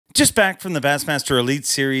Just back from the Bassmaster Elite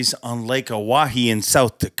Series on Lake Oahe in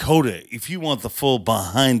South Dakota. If you want the full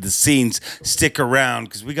behind the scenes, stick around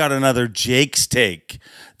because we got another Jake's Take.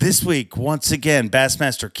 This week, once again,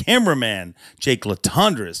 Bassmaster cameraman Jake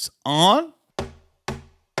Latendresse on...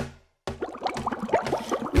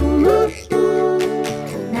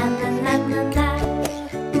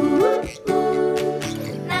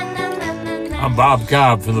 I'm Bob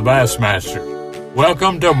Cobb from the Bassmaster.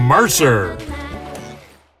 Welcome to Mercer.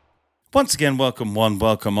 Once again, welcome one,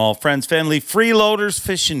 welcome all. Friends, family, freeloaders,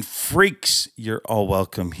 fishing freaks. You're all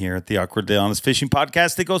welcome here at the Awkwardly Honest Fishing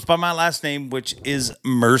Podcast that goes by my last name, which is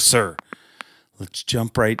Mercer. Let's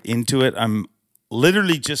jump right into it. I'm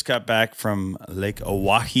literally just got back from Lake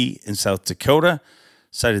Oahe in South Dakota.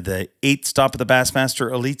 Cited the 8th stop of the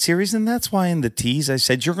Bassmaster Elite Series, and that's why in the tease I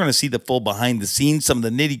said you're going to see the full behind the scenes, some of the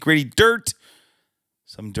nitty-gritty dirt.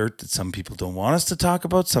 Some dirt that some people don't want us to talk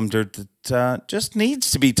about. Some dirt that just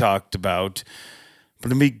needs to be talked about.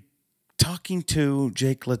 But I'm going to be talking to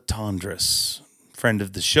Jake Latendresse, friend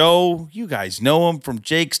of the show. You guys know him from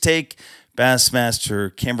Jake's Take,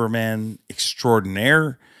 Bassmaster cameraman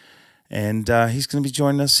extraordinaire. And he's going to be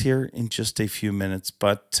joining us here in just a few minutes.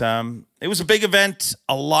 But it was a big event,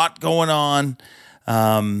 a lot going on.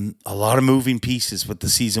 A lot of moving pieces with the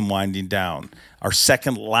season winding down. Our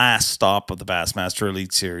second last stop of the Bassmaster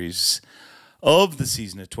Elite Series of the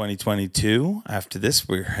season of 2022. After this,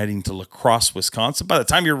 we're heading to La Crosse, Wisconsin. By the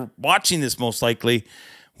time you're watching this, most likely,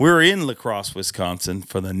 we're in La Crosse, Wisconsin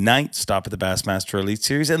for the 9th stop of the Bassmaster Elite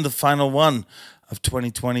Series and the final one of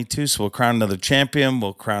 2022. So we'll crown another champion.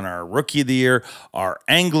 We'll crown our Rookie of the Year, our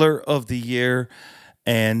Angler of the Year,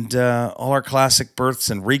 and all our classic berths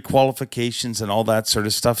and requalifications and all that sort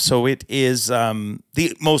of stuff. So it is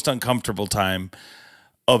the most uncomfortable time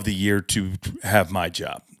of the year to have my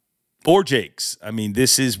job. Or Jake's. I mean,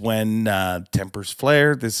 this is when tempers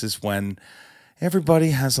flare. This is when everybody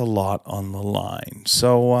has a lot on the line.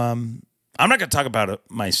 So I'm not going to talk about it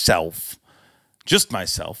myself, just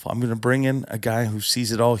myself. I'm going to bring in a guy who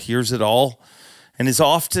sees it all, hears it all, and is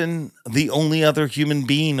often the only other human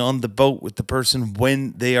being on the boat with the person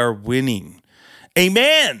when they are winning. A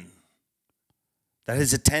man that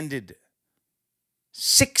has attended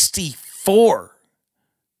 64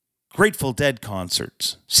 Grateful Dead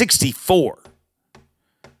concerts. 64.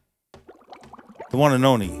 The one and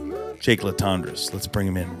only Jake Latendresse. Let's bring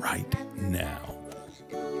him in right now.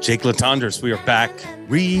 Jake Latendresse, we are back.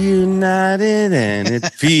 Reunited and it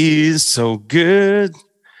feels so good.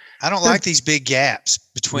 I don't like these big gaps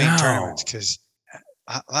between tournaments because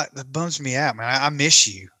that bums me out, man. I miss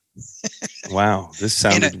you. Wow, this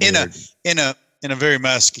sounded weird. In a very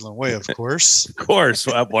masculine way, of course. Of course.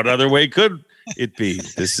 What other way could it be?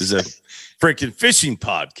 This is a freaking fishing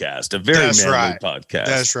podcast, a very manly podcast.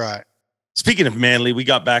 That's right. Speaking of manly, we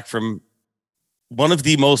got back from one of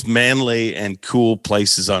the most manly and cool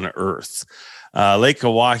places on earth. Lake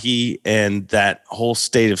Oahe and that whole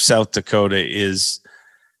state of South Dakota is...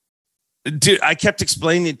 Dude, I kept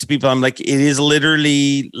explaining it to people. I'm like, it is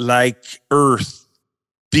literally like Earth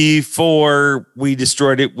before we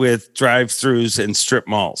destroyed it with drive-throughs and strip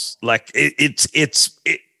malls. Like it's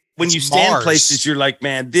when you stand Mars. Places, you're like,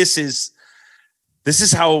 man, this is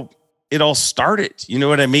how it all started. You know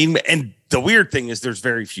what I mean? And the weird thing is there's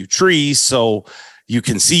very few trees, so you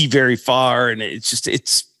can see very far. And it's just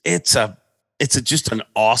an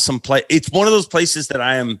awesome place. It's one of those places that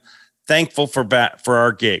I am thankful for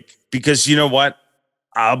our gig. Because you know what?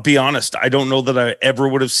 I'll be honest. I don't know that I ever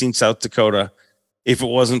would have seen South Dakota if it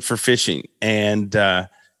wasn't for fishing. And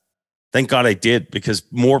thank God I did, because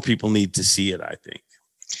more people need to see it, I think.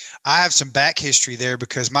 I have some back history there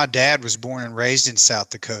because my dad was born and raised in South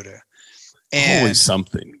Dakota. And always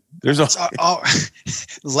something. There's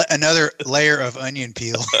another layer of onion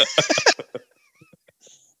peel.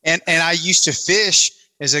 and I used to fish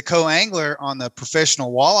as a co-angler on the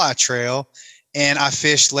professional walleye trail. And I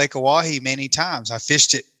fished Lake Oahe many times. I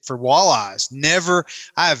fished it for walleyes.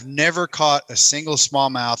 I have never caught a single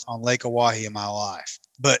smallmouth on Lake Oahe in my life,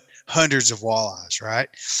 but hundreds of walleyes, right?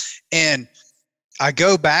 And I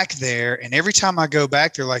go back there, and every time I go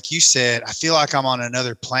back there, like you said, I feel like I'm on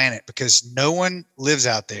another planet because no one lives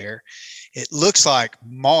out there. It looks like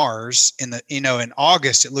Mars in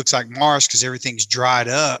August. It looks like Mars because everything's dried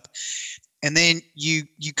up. And then you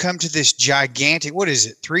come to this gigantic, what is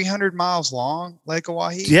it, 300 miles long, Lake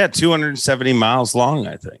Oahe? Yeah, 270 miles long,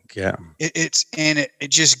 I think. Yeah. It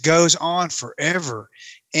just goes on forever.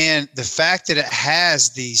 And the fact that it has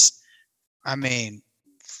these, I mean,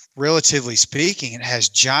 relatively speaking, it has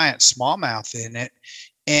giant smallmouth in it.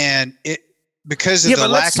 And it, because of the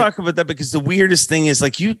lack let's talk about that, because the weirdest thing is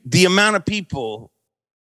like the amount of people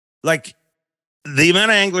like the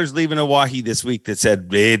amount of anglers leaving Oahe this week that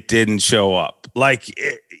said it didn't show up. Like,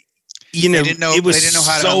 you know, it was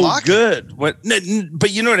so good. But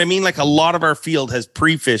you know what I mean? Like a lot of our field has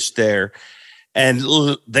pre-fished there, and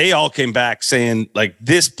they all came back saying like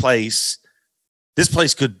this place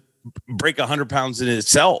could break 100 pounds in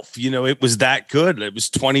itself. You know, it was that good. It was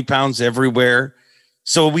 20 pounds everywhere.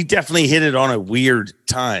 So we definitely hit it on a weird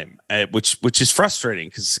time, which is frustrating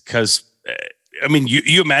because I mean,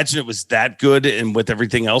 you imagine it was that good and with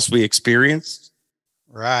everything else we experienced.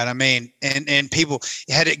 Right. I mean, and people,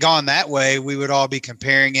 had it gone that way, we would all be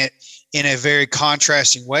comparing it in a very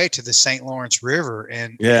contrasting way to the St. Lawrence River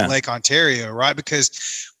and Lake Ontario, right?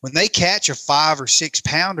 Because when they catch a 5 or 6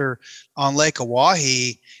 pounder on Lake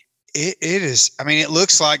Oahe, it is, I mean, it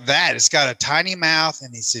looks like that. It's got a tiny mouth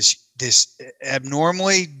and it's this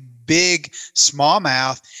abnormally big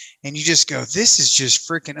smallmouth. And you just go, this is just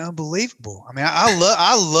freaking unbelievable. I mean,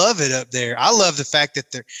 I love it up there. I love the fact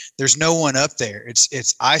that there's no one up there.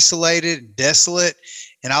 It's isolated and desolate.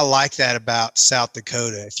 And I like that about South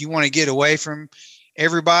Dakota. If you want to get away from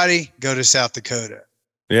everybody, go to South Dakota.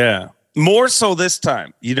 Yeah. More so this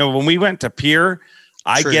time. You know, when we went to Pierre,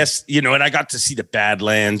 I guess, you know, and I got to see the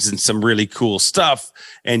Badlands and some really cool stuff.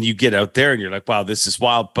 And you get out there and you're like, wow, this is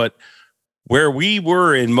wild. But where we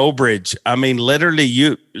were in Mobridge, I mean,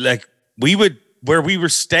 literally where we were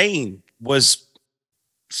staying was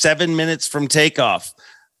 7 minutes from takeoff,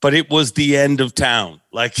 but it was the end of town.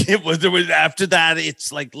 Like there was after that,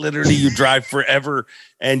 it's like literally you drive forever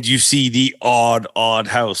and you see the odd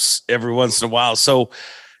house every once in a while. So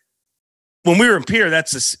when we were in Pierre,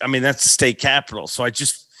 that's the state capital. So I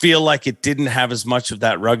just feel like it didn't have as much of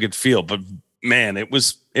that rugged feel, but man, it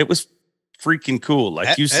was freaking cool.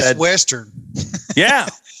 Like you said, Western. Yeah.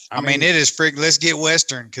 I mean, it is freaking, let's get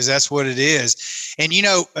Western because that's what it is. And, you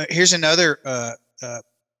know, here's another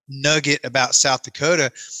nugget about South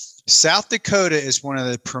Dakota. South Dakota is one of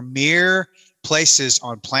the premier places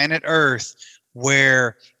on planet Earth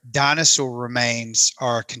where dinosaur remains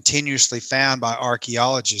are continuously found by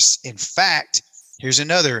archaeologists. In fact, here's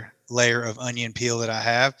another layer of onion peel that I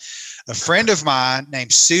have. A friend of mine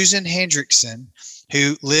named Susan Hendrickson,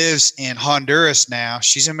 who lives in Honduras now.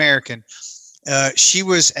 She's American. She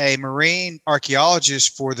was a marine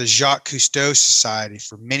archaeologist for the Jacques Cousteau Society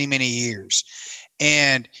for many, many years.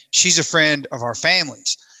 And she's a friend of our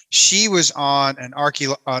family's. She was on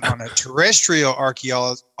a terrestrial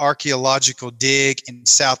archaeological dig in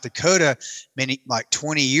South Dakota like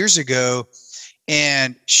 20 years ago.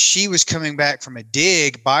 And she was coming back from a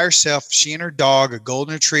dig by herself. She and her dog, a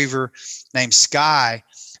golden retriever named Sky,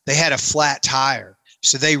 they had a flat tire.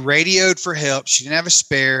 So they radioed for help. She didn't have a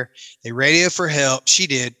spare. They radioed for help. She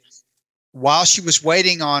did. While she was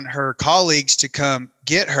waiting on her colleagues to come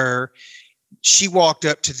get her, she walked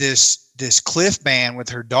up to this cliff band with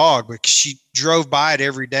her dog, because she drove by it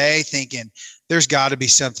every day thinking there's got to be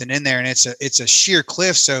something in there. And it's a sheer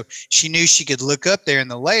cliff. So she knew she could look up there in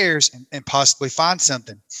the layers and possibly find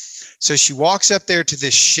something. So she walks up there to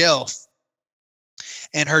this shelf,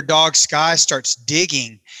 and her dog Sky starts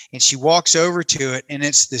digging, and she walks over to it, and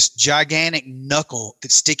it's this gigantic knuckle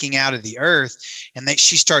that's sticking out of the earth. And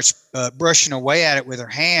she starts brushing away at it with her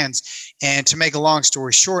hands. And to make a long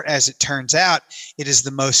story short, as it turns out, it is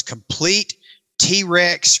the most complete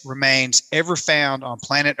T-Rex remains ever found on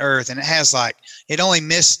planet Earth. And it has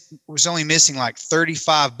was only missing like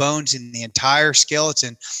 35 bones in the entire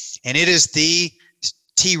skeleton. And it is the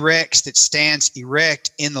T-Rex that stands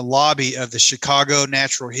erect in the lobby of the Chicago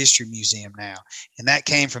Natural History Museum now. And that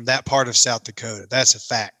came from that part of South Dakota. That's a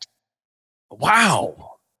fact.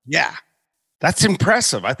 Wow. Yeah. That's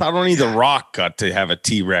impressive. I thought only The Rock got to have a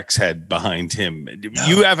T-Rex head behind him. No.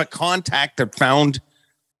 You have a contact that found.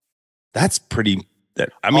 That's pretty.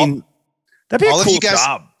 That'd be a cool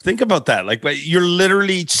job. Think about that. Like, but you're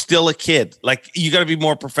literally still a kid. Like, you got to be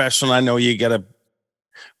more professional. I know you got to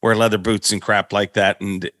wear leather boots and crap like that.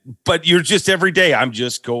 But you're just every day. I'm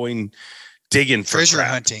just going digging for treasure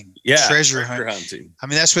hunting. Yeah, treasure hunting. I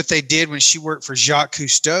mean, that's what they did when she worked for Jacques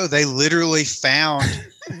Cousteau. They literally found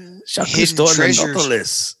hidden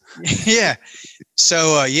treasures. Yeah.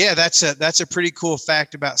 So that's a pretty cool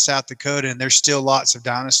fact about South Dakota, and there's still lots of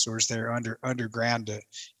dinosaurs there underground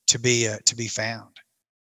to be found.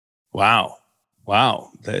 Wow.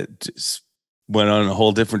 That just went on a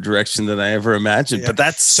whole different direction than I ever imagined. Yeah. But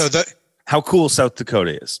that's how cool South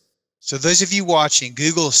Dakota is. So those of you watching,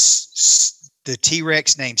 Google the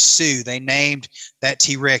T-Rex named Sue. They named that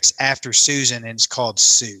T-Rex after Susan, and it's called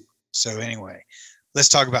Sue. So anyway, let's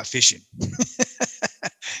talk about fishing.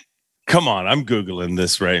 Come on, I'm Googling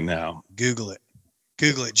this right now. Google it.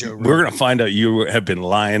 Google it, Joe Rogan. We're going to find out you have been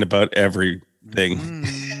lying about everything.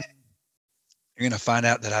 You're going to find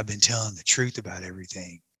out that I've been telling the truth about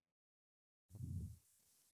everything.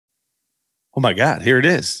 Oh my God, here it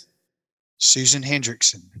is. Susan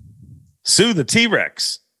Hendrickson. Sue the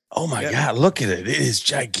T-Rex. Oh my God, look at it. It is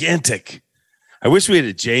gigantic. I wish we had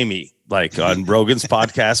a Jamie, like on Rogan's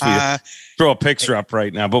podcast. We throw a picture up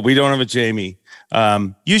right now, but we don't have a Jamie.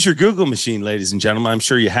 Use your Google machine, ladies and gentlemen. I'm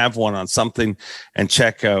sure you have one on something, and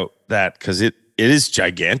check out that, because it is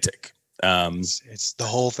gigantic. It's the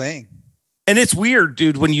whole thing. And it's weird,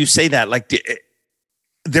 dude, when you say that. Like,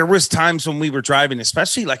 there was times when we were driving,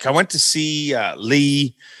 especially like I went to see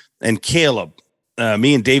Lee and Caleb.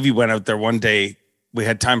 Me and Davey went out there one day. We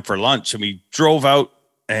had time for lunch, and we drove out,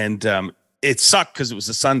 and it sucked because it was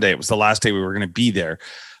a Sunday. It was the last day we were going to be there.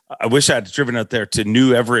 I wish I had driven out there to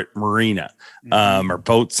New Everett Marina, or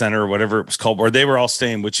Boat Center, or whatever it was called, where they were all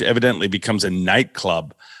staying, which evidently becomes a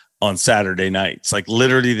nightclub on Saturday nights. Like,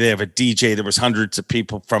 literally, they have a DJ. There was hundreds of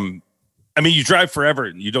people from, I mean, you drive forever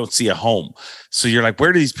and you don't see a home. So you're like,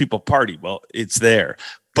 where do these people party? Well, it's there.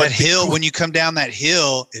 But that hill, when you come down that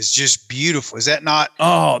hill, is just beautiful. Is that not?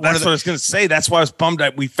 Oh, that's what I was going to say. That's why I was bummed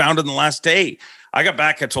that we found it on the last day. I got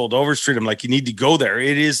back, I told Overstreet, I'm like, you need to go there.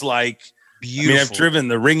 It is like beautiful. I mean, I've driven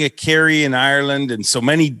the Ring of Kerry in Ireland and so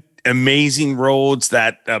many amazing roads,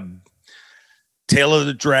 that Tail of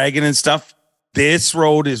the Dragon and stuff. This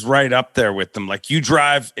road is right up there with them. Like, you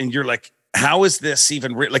drive and you're like, how is this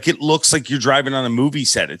even like, it looks like you're driving on a movie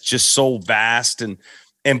set. It's just so vast.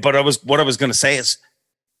 But what I was going to say is,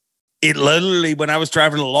 it literally, when I was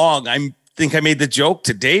driving along, I think I made the joke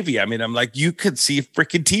to Davey. I mean, I'm like, you could see a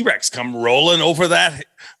freaking T-Rex come rolling over that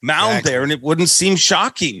mound there, and it wouldn't seem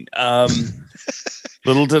shocking.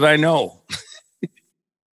 Little did I know.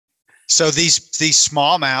 So these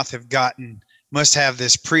smallmouth must have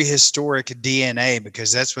this prehistoric DNA,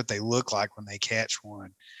 because that's what they look like when they catch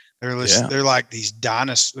one. They're like these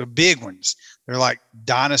dinosaurs, big ones. They're like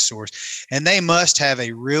dinosaurs, and they must have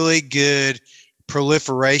a really good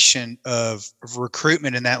proliferation of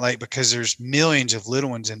recruitment in that lake, because there's millions of little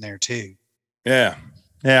ones in there too. Yeah.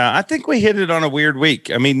 I think we hit it on a weird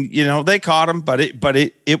week. I mean, they caught them, but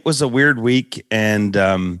it was a weird week. And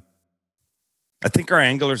I think our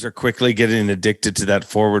anglers are quickly getting addicted to that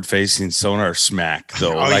forward facing sonar smack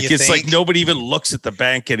though. It's like nobody even looks at the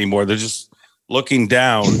bank anymore. They're just looking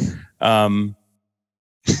down. And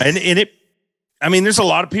I mean, there's a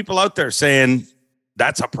lot of people out there saying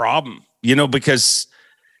that's a problem. Because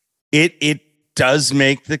it does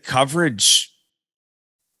make the coverage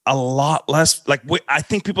a lot less. Like, I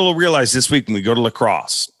think people will realize this week when we go to La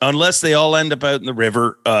Crosse, unless they all end up out in the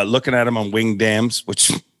river looking at them on wing dams,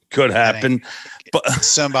 which could happen. But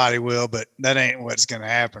somebody will, but that ain't what's going to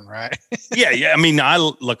happen, right? Yeah. I mean,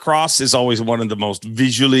 La Crosse is always one of the most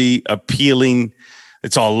visually appealing.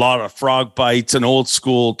 It's a lot of frog bites, an old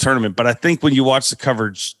school tournament. But I think when you watch the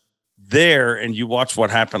coverage there and you watch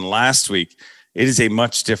what happened last week, it is a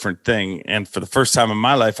much different thing. And for the first time in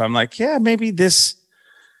my life, I'm like, yeah, maybe this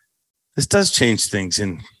does change things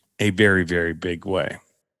in a very, very big way.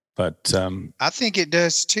 But I think it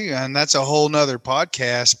does too. And that's a whole nother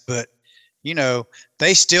podcast, but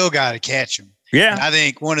they still got to catch them. Yeah. And I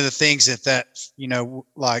think one of the things that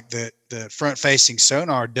like the front facing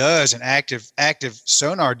sonar does, and active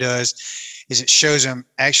sonar does, is it shows them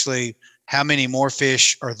actually how many more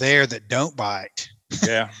fish are there that don't bite.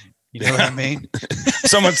 Yeah. You know what I mean?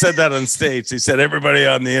 Someone said that on stage. He said, everybody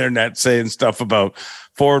on the internet saying stuff about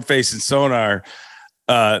forward facing sonar,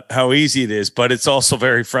 how easy it is, but it's also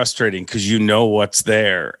very frustrating because what's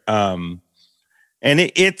there. And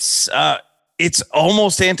it's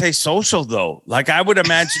almost antisocial though. Like, I would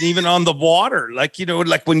imagine even on the water, like,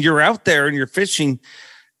 like when you're out there and you're fishing,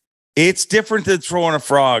 it's different than throwing a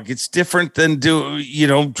frog. It's different than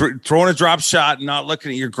throwing a drop shot and not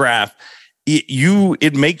looking at your graph.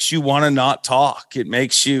 It makes you want to not talk. It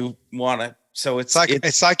makes you want to. So it's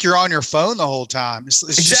like you're on your phone the whole time. It's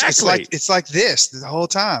exactly. It's like this the whole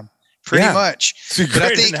time, pretty much. It's a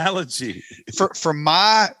great analogy. For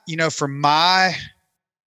my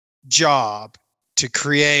job to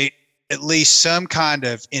create at least some kind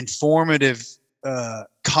of informative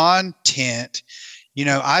content.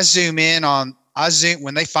 I zoom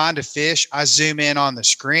when they find a fish, I zoom in on the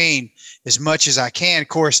screen as much as I can. Of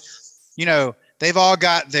course, they've all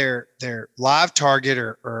got their live target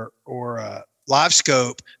or live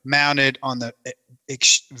scope mounted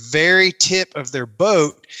very tip of their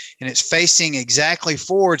boat, and it's facing exactly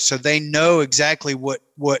forward, so they know exactly what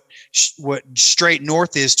straight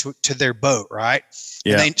north is to their boat, right?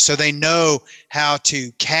 Yeah. So they know how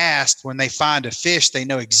to cast when they find a fish. They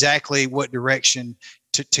know exactly what direction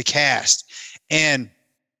to cast, and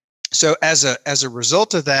so as a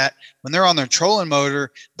result of that, when they're on their trolling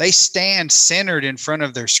motor, they stand centered in front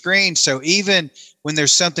of their screen. So even when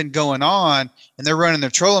there's something going on and they're running their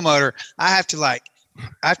trolling motor, I have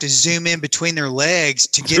to zoom in between their legs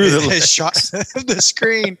to get a shot of the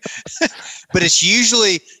screen. But it's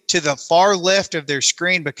usually to the far left of their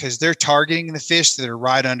screen because they're targeting the fish that are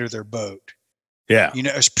right under their boat. Yeah.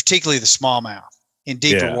 It's particularly the smallmouth in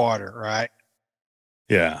deeper water, right?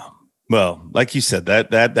 Yeah. Well, like you said,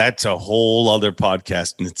 that's a whole other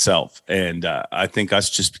podcast in itself. And I think us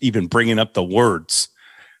just even bringing up the words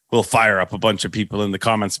will fire up a bunch of people in the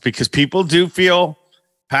comments, because people do feel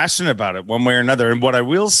passionate about it one way or another. And what I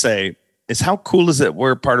will say is, how cool is it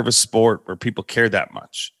we're part of a sport where people care that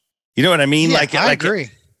much? You know what I mean? Yeah, I agree.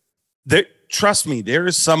 Trust me, there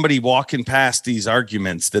is somebody walking past these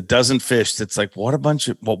arguments that doesn't fish. That's like,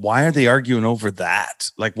 why are they arguing over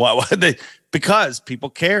that? Like, why are they? Because people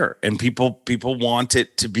care, and people want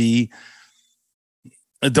it to be.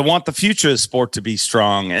 They want the future of the sport to be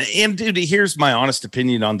strong. And dude, here's my honest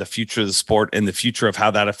opinion on the future of the sport and the future of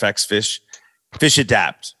how that affects fish. Fish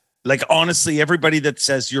adapt. Like, honestly, everybody that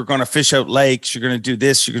says you're going to fish out lakes, you're going to do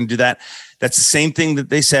this, you're going to do that. That's the same thing that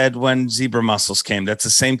they said when zebra mussels came. That's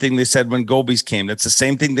the same thing they said when gobies came. That's the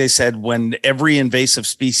same thing they said when every invasive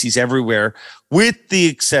species everywhere, with the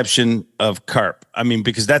exception of carp. I mean,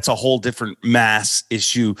 because that's a whole different mass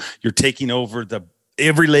issue. You're taking over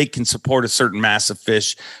every lake can support a certain mass of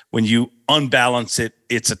fish. When you unbalance it,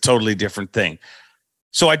 it's a totally different thing.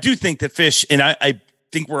 So I do think that fish, and I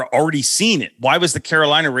think we're already seeing it. Why was the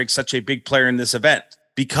Carolina rig such a big player in this event?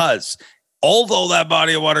 Because although that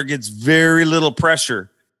body of water gets very little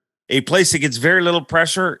pressure, a place that gets very little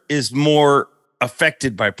pressure is more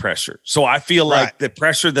affected by pressure. So I feel like the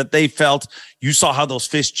pressure that they felt, you saw how those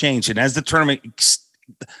fish changed. And as the tournament,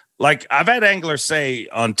 like I've had anglers say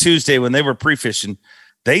on Tuesday when they were pre-fishing,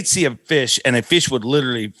 they'd see a fish and a fish would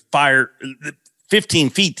literally fire 15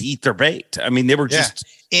 feet to eat their bait. I mean, they were just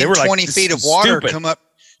in 20 feet of water, come up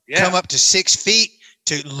to 6 feet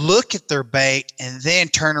to look at their bait and then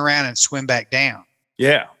turn around and swim back down.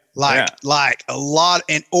 Yeah. Like a lot,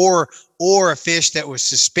 and or a fish that was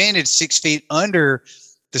suspended 6 feet under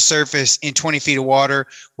the surface in 20 feet of water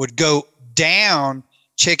would go down,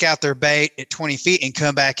 check out their bait at 20 feet and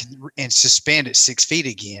come back and suspend at 6 feet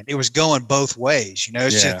again. It was going both ways,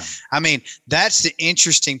 It's just, I mean, that's the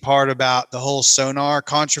interesting part about the whole sonar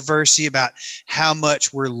controversy, about how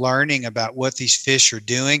much we're learning about what these fish are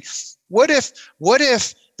doing. What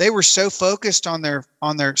if they were so focused on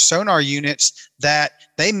their sonar units that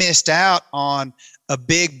they missed out on a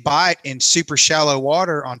big bite in super shallow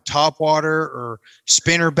water on top water or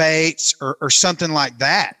spinner baits or something like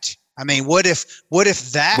that? I mean, what if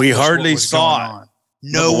that we hardly saw it?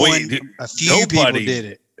 A few people did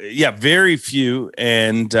it. Yeah, very few.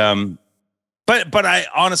 And but I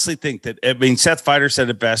honestly think that, I mean, Seth Feider said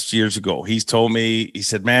it best years ago. He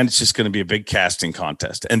said, man, it's just going to be a big casting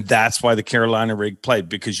contest. And that's why the Carolina rig played,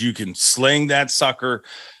 because you can sling that sucker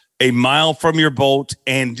a mile from your boat.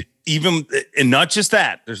 And not just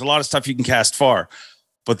that, there's a lot of stuff you can cast far,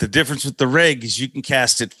 but the difference with the rig is you can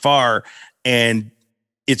cast it far and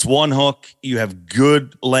it's one hook. You have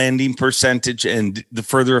good landing percentage, and the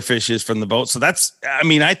further a fish is from the boat. So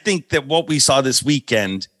I think that what we saw this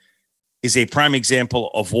weekend is a prime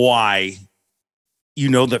example of why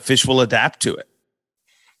that fish will adapt to it.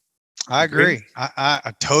 I agree.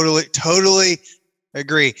 I totally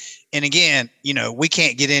agree. And again, we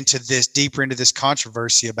can't get deeper into this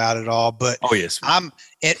controversy about it all, but I'm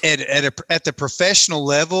at the professional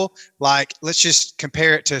level. Like, let's just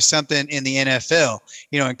compare it to something in the NFL.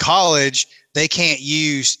 In college, they can't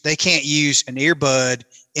use an earbud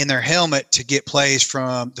in their helmet to get plays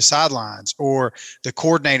from the sidelines or the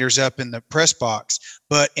coordinators up in the press box.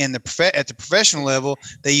 But at the professional level,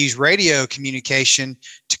 they use radio communication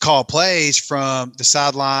to call plays from the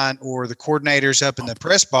sideline or the coordinators up in the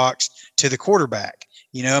press box to the quarterback.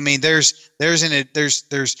 There's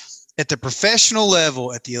at the professional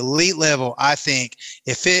level, at the elite level, I think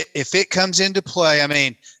if it comes into play, I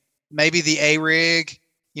mean, maybe the A-rig,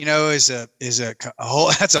 is a whole,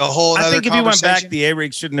 that's a whole other conversation. I think if you went back, the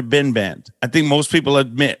A-rig shouldn't have been banned. I think most people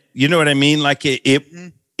admit, you know what I mean? Like it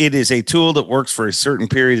is a tool that works for a certain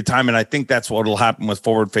period of time. And I think that's what will happen with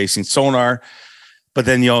forward facing sonar. But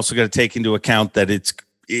then you also got to take into account that it's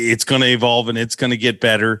going to evolve and it's going to get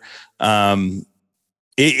better.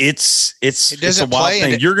 It's a wild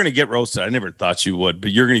thing. You're going to get roasted. I never thought you would,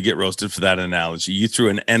 but you're going to get roasted for that analogy. You threw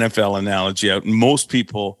an NFL analogy out. Most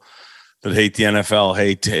people that hate the NFL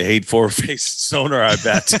hate forward-facing sonar. I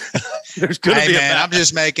bet. There's going to be I'm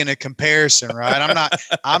just making a comparison, right?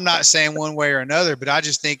 I'm not saying one way or another, but I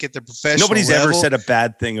just think at the professional nobody's level, ever said a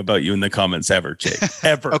bad thing about you in the comments ever, Jake.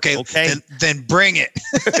 Ever. Okay. Then bring it.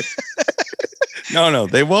 No,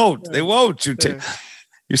 they won't. They won't.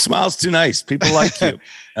 Your smile's too nice. People like you.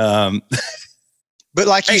 But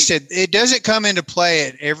like you said, it doesn't come into play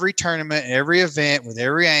at every tournament, every event, with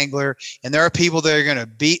every angler. And there are people that are going to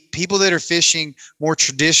beat people that are fishing more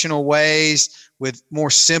traditional ways with more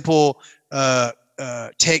simple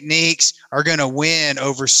techniques are going to win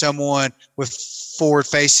over someone with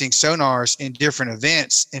forward-facing sonars in different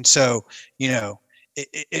events. And so,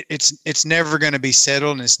 it's never going to be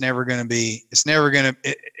settled, and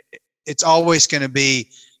it's always going to be,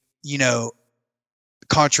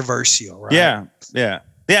 controversial, right? Yeah.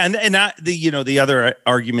 And the other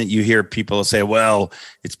argument you hear people say, well,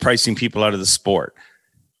 it's pricing people out of the sport.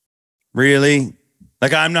 Really?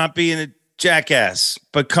 Like, I'm not being a jackass,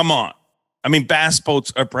 but come on. I mean, bass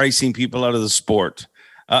boats are pricing people out of the sport.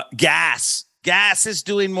 Gas is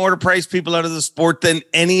doing more to price people out of the sport than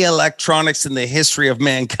any electronics in the history of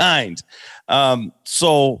mankind.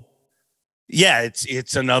 So yeah,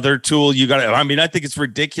 it's another tool you got to, I think it's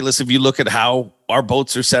ridiculous if you look at how our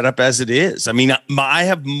boats are set up as it is. I mean, I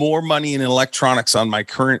have more money in electronics on my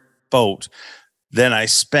current boat than I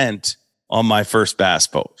spent on my first bass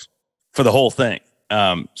boat for the whole thing.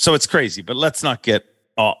 So it's crazy, but let's not get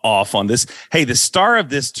off on this. Hey, the star of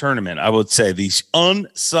this tournament, I would say the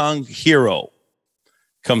unsung hero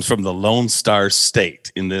comes from the Lone Star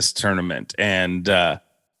State in this tournament. And,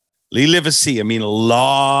 Lee Livesey, a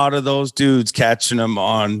lot of those dudes catching him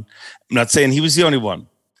on, I'm not saying he was the only one,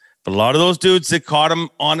 but a lot of those dudes that caught him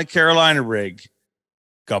on a Carolina rig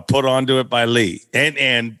got put onto it by Lee.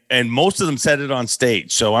 And most of them said it on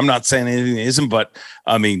stage. So I'm not saying anything that isn't, but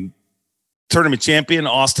tournament champion,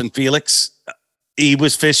 Austin Felix, he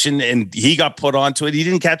was fishing and he got put onto it. He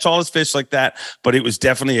didn't catch all his fish like that, but it was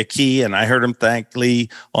definitely a key. And I heard him thank Lee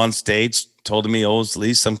on stage, told him he owes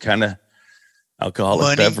Lee some kind of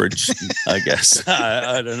alcoholic beverage, I guess.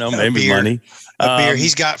 I don't know, maybe money. Beer.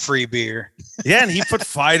 He's got free beer. Yeah, and he put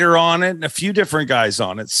Fighter on it and a few different guys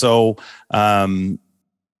on it. So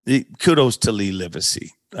kudos to Lee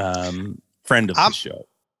Livesey, friend of the show.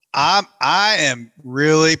 I am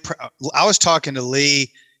really I was talking to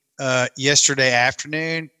Lee yesterday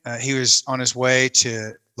afternoon. He was on his way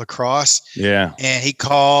to La Crosse. Yeah. And he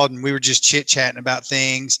called and we were just chit-chatting about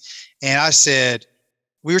things. And I said,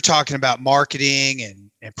 we were talking about marketing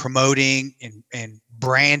and promoting and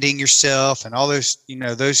branding yourself and all those,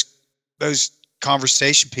 those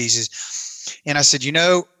conversation pieces. And I said,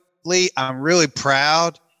 Lee, I'm really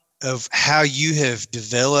proud of how you have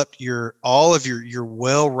developed all of your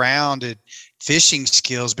well-rounded fishing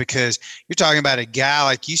skills, because you're talking about a guy,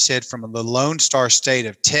 like you said, from the Lone Star State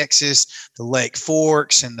of Texas, the Lake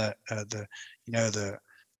Forks and the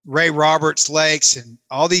Ray Roberts lakes and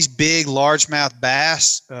all these big largemouth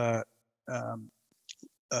bass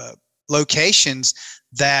locations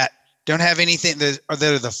that don't have anything that are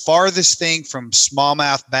the farthest thing from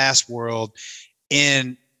smallmouth bass world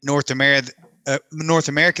in North America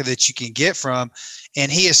that you can get from.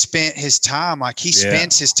 And he has spent his time,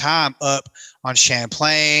 spends his time up on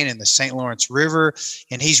Champlain and the St. Lawrence River,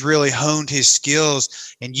 and he's really honed his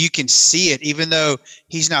skills. And you can see it, even though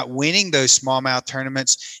he's not winning those smallmouth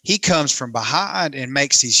tournaments, he comes from behind and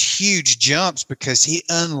makes these huge jumps because he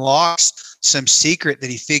unlocks some secret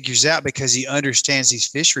that he figures out because he understands these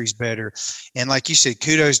fisheries better. And like you said,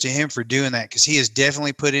 kudos to him for doing that, because he has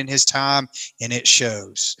definitely put in his time and it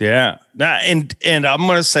shows. Yeah. And I'm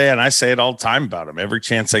going to say, and I say it all the time about him, every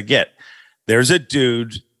chance I get, there's a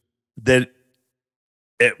dude that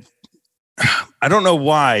I don't know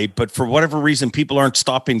why, but for whatever reason, people aren't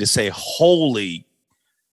stopping to say, holy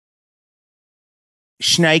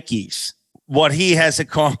shnikes, what he has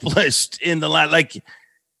accomplished in the last,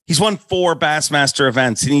 he's won 4 Bassmaster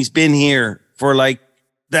events and he's been here for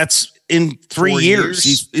that's in 3 years.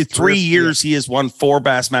 He's 3 years. He has won 4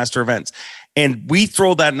 Bassmaster events. And we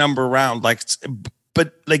throw that number around but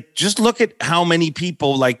just look at how many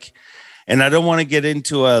people and I don't want to get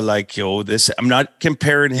into I'm not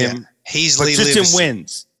comparing him. Yeah. He's but just in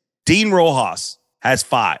wins. Dean Rojas has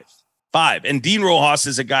 5. And Dean Rojas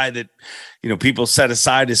is a guy that, people set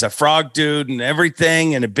aside as a frog dude and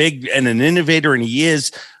everything and an innovator, and he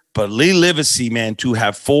is. But Lee Livesey, man, to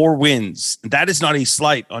have 4 wins, that is not a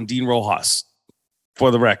slight on Dean Rojas,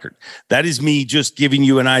 for the record. That is me just giving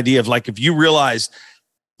you an idea of if you realize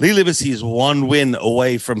Lee Livesey is 1 win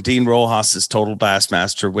away from Dean Rojas's total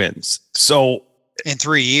Bassmaster wins. So in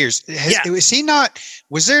 3 years,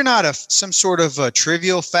 was there not some sort of a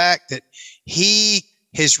trivial fact that he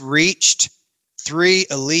has reached 3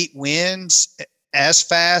 elite wins as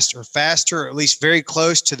fast or faster, or at least very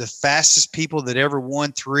close to the fastest people that ever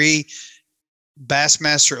won 3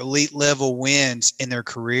 Bassmaster Elite level wins in their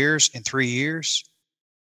careers in 3 years?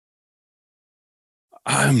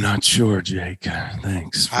 I'm not sure, Jake.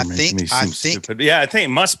 Thanks for making me seem stupid. Yeah, I think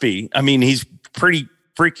it must be. I mean, he's pretty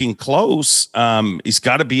freaking close. He's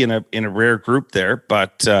got to be in a rare group there,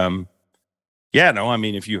 but yeah, no, I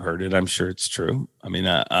mean, if you heard it, I'm sure it's true. I mean,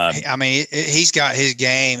 he's got his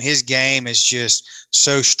game. His game is just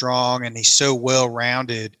so strong, and he's so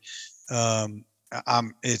well-rounded.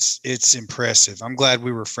 It's impressive. I'm glad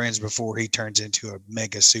we were friends before he turns into a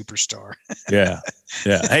mega superstar. Yeah.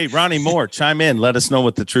 Hey, Ronnie Moore, chime in. Let us know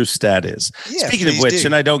what the true stat is. Yeah, speaking of which,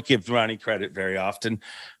 and I don't give Ronnie credit very often,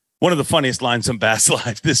 one of the funniest lines on Bass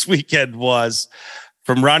Live this weekend was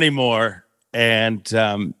from Ronnie Moore, and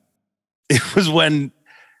it was when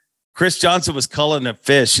Chris Johnson was culling a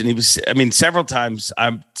fish, and several times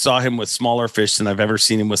I saw him with smaller fish than I've ever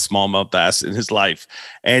seen him with smallmouth bass in his life.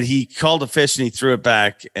 And he called a fish and he threw it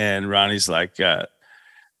back, and Ronnie's like,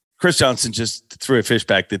 Chris Johnson just threw a fish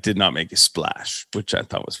back that did not make a splash, which I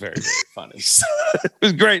thought was very, very funny. So, it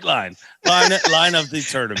was a great line of the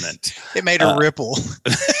tournament. It made a ripple.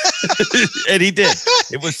 And he did.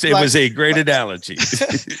 It was a great analogy.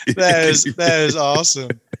 That is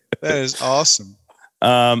awesome. That is awesome.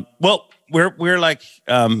 Well, we're like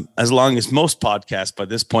as long as most podcasts by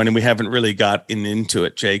this point, and we haven't really gotten into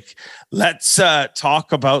it, Jake. Let's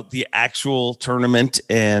talk about the actual tournament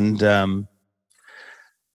and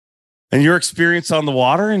your experience on the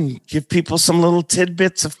water, and give people some little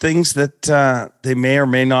tidbits of things that they may or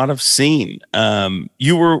may not have seen.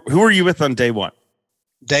 Who were you with on day 1?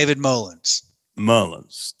 David Mullins.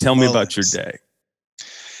 Tell me about your day.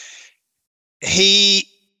 He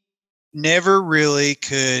never really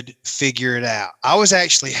could figure it out. I was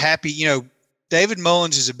actually happy. David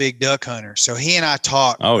Mullins is a big duck hunter, so he and I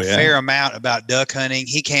talked a fair amount about duck hunting.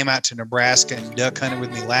 He came out to Nebraska and duck hunted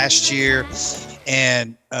with me last year,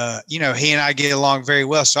 and he and I get along very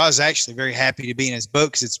well. So I was actually very happy to be in his boat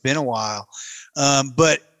because it's been a while.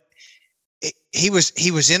 But he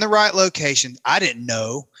was in the right location. I didn't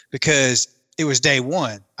know because it was day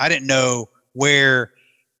 1. I didn't know where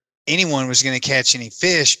anyone was going to catch any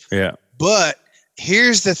fish. Yeah. But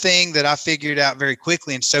here's the thing that I figured out very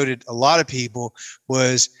quickly, and so did a lot of people,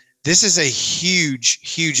 was this is a huge,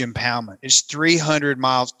 huge impoundment. It's 300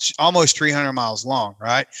 miles, almost 300 miles long,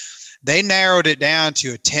 right? They narrowed it down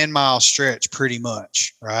to a 10-mile stretch pretty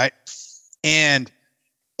much, right? And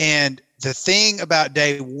the thing about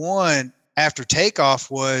day 1 after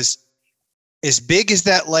takeoff was, as big as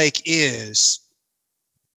that lake is,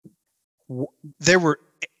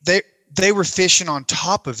 they were fishing on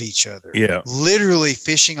top of each other. Yeah. Literally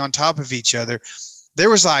fishing on top of each other. There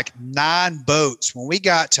was like 9 boats. When we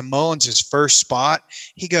got to Mullins's first spot,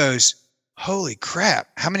 he goes, "Holy crap.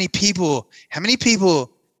 How many people,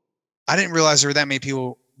 I didn't realize there were that many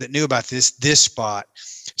people that knew about this spot."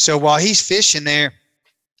 So while he's fishing there,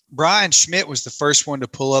 Brian Schmidt was the first one to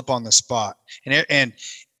pull up on the spot. And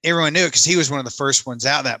everyone knew it because he was one of the first ones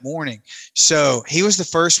out that morning. So he was the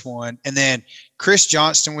first one. And then Chris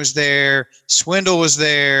Johnston was there. Swindle was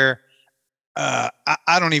there.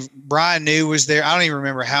 Brian New was there. I don't even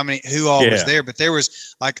remember who all was there, but there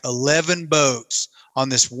was like 11 boats on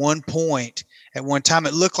this one point at one time.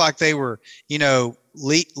 It looked like they were,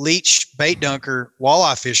 leech bait dunker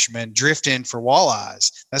walleye fishermen drifting for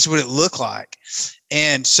walleyes. That's what it looked like.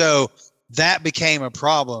 And so that became a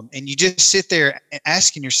problem. And you just sit there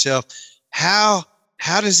asking yourself, how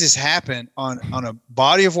does this happen on a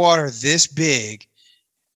body of water this big?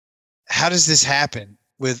 How does this happen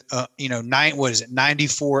with,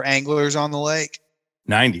 94 anglers on the lake?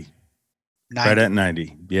 90. Right at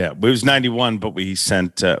 90. Yeah. It was 91, but we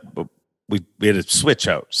sent, we had a switch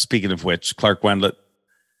out. Speaking of which, Clark Wendlet,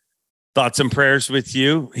 thoughts and prayers with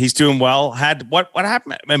you. He's doing well. What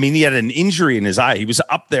happened? I mean, he had an injury in his eye. He was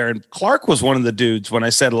up there, and Clark was one of the dudes. When I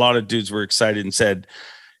said a lot of dudes were excited and said,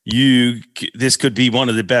 this could be one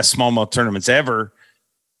of the best smallmouth tournaments ever,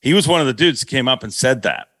 he was one of the dudes that came up and said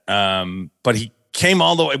that. But he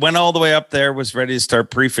went all the way up there, was ready to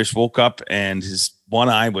start pre-fish, woke up, and his one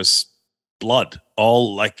eye was blood,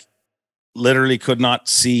 all like literally could not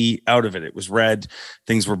see out of it. It was red.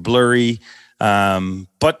 Things were blurry.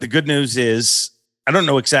 But the good news is, I don't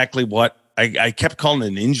know exactly what I kept calling it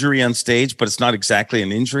an injury on stage, but it's not exactly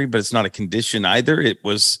an injury, but it's not a condition either. It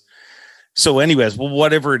was So anyways, well,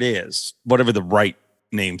 whatever it is, whatever the right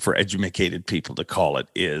name for educated people to call it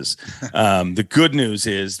is, the good news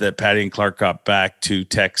is that Patty and Clark got back to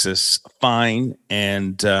Texas fine,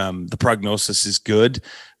 and the prognosis is good.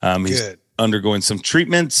 He's undergoing some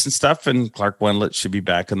treatments and stuff, and Clark Wendlandt should be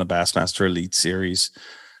back in the Bassmaster Elite Series.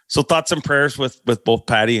 So thoughts and prayers with both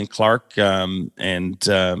Patty and Clark,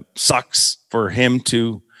 and sucks for him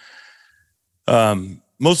to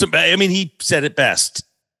he said it best.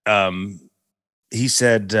 He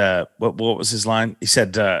said, what was his line? He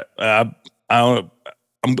said, I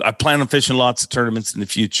plan on fishing lots of tournaments in the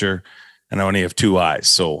future, and I only have 2 eyes,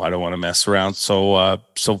 so I don't want to mess around. So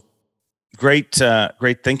great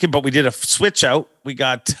thinking. But we did a switch out. We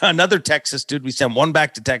got another Texas dude. We sent one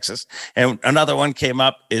back to Texas, and another one came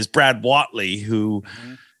up is Brad Watley, who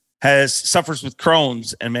suffers with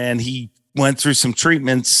Crohn's, and man, he went through some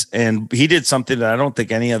treatments, and he did something that I don't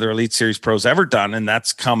think any other Elite Series pros ever done, and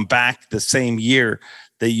that's come back the same year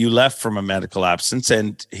that you left from a medical absence,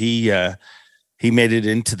 and he made it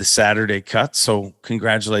into the Saturday cut. So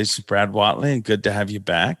congratulations, Brad Watley, and good to have you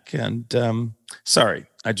back. And sorry,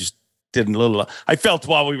 I just did a little. I felt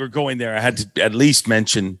while we were going there, I had to at least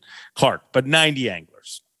mention Clark, but 90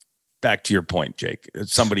 anglers. Back to your point, Jake.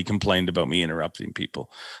 Somebody complained about me interrupting people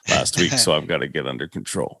last week, so I've got to get under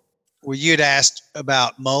control. Well, you had asked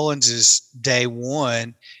about Mullins's day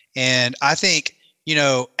one, and I think,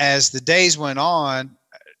 as the days went on,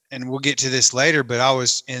 and we'll get to this later, but I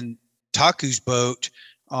was in Taku's boat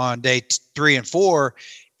on day 3 and 4,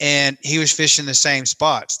 and he was fishing the same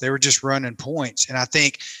spots. They were just running points. And I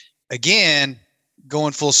think, again,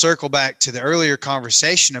 going full circle back to the earlier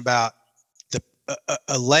conversation about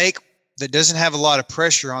a lake that doesn't have a lot of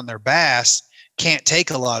pressure on their bass can't take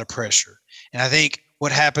a lot of pressure. And I think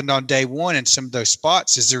what happened on day one in some of those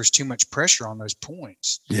spots is there was too much pressure on those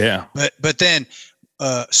points. Yeah. But then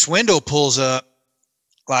Swindle pulls up,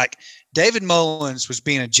 like David Mullins was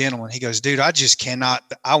being a gentleman. He goes, dude, I just cannot,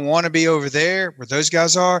 I want to be over there where those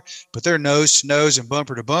guys are, but they're nose to nose and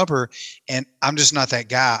bumper to bumper. And I'm just not that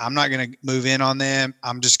guy. I'm not going to move in on them.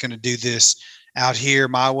 I'm just going to do this out here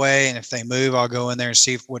my way. And if they move, I'll go in there and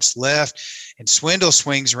see what's left. And Swindle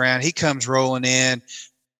swings around. He comes rolling in,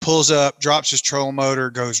 pulls up, drops his trolling motor,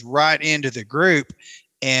 goes right into the group,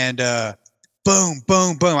 and boom,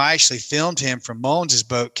 boom, boom. I actually filmed him from Mullins's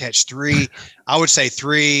boat catch 3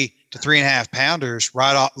 to 3.5 pounders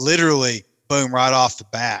right off, literally, boom, right off the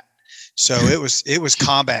bat. So it was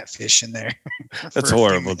combat fishing there. That's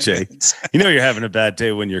horrible, Jake. You're having a bad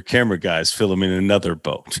day when your camera guy's filming another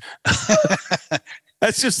boat.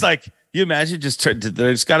 That's just like, you imagine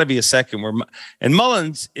there's got to be a second where, and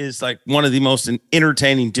Mullins is like one of the most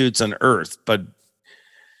entertaining dudes on earth, but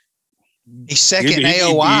he's second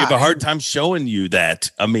AOI. You have a hard time showing you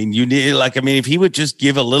that. I mean, if he would just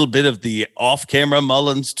give a little bit of the off camera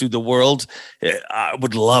Mullins to the world, I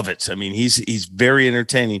would love it. I mean, he's very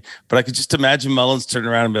entertaining, but I could just imagine Mullins turning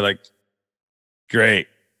around and be like, great.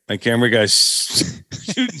 My camera guy's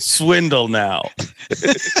shooting Swindle now.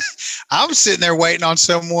 I'm sitting there waiting on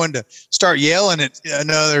someone to start yelling at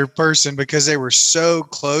another person because they were so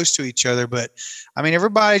close to each other. But I mean,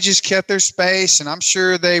 everybody just kept their space, and I'm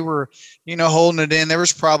sure they were, holding it in. There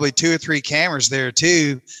was probably 2 or 3 cameras there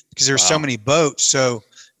too, because there were so many boats. So,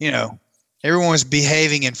 everyone was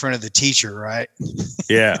behaving in front of the teacher, right?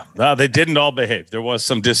 Yeah. No, they didn't all behave. There was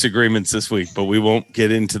some disagreements this week, but we won't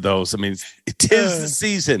get into those. I mean, it is the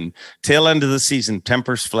season, tail end of the season,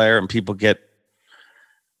 tempers flare, and people get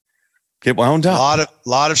wound up. A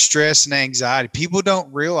lot of stress and anxiety. People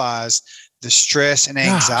don't realize the stress and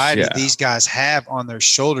anxiety these guys have on their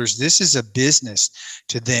shoulders. This is a business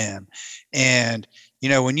to them. And,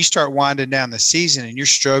 when you start winding down the season and you're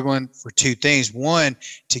struggling for 2 things, one,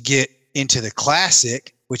 to get into the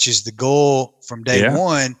classic, which is the goal from day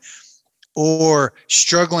one, or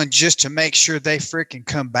struggling just to make sure they freaking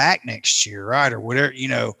come back next year, right? Or whatever,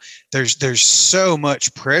 there's so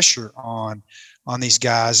much pressure on these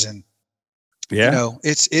guys. And,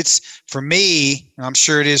 it's for me, and I'm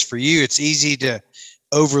sure it is for you, it's easy to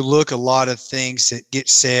overlook a lot of things that get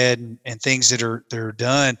said and things that are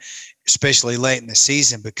done, especially late in the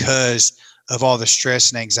season, because of all the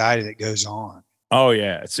stress and anxiety that goes on. Oh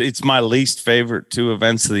yeah, it's my least favorite 2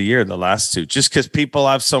 events of the year, the last 2, just because people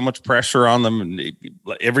have so much pressure on them and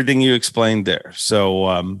everything you explained there. So,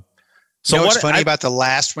 what's funny about the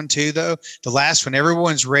last one too, though? The last one,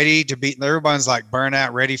 everyone's ready to be. Everyone's like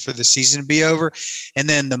burnout, ready for the season to be over, and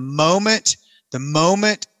then the moment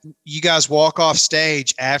you guys walk off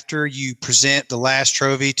stage after you present the last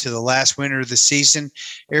trophy to the last winner of the season,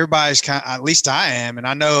 everybody's kind of, at least I am, and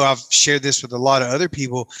I know I've shared this with a lot of other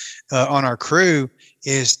people on our crew,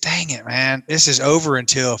 is, dang it, man, this is over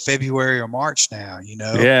until February or March now, you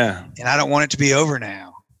know? Yeah. And I don't want it to be over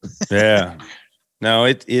now. Yeah.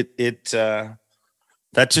 No, that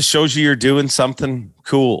just shows you're doing something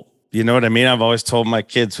cool. You know what I mean? I've always told my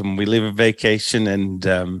kids when we leave a vacation and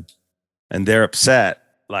they're upset,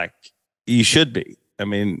 like, you should be. I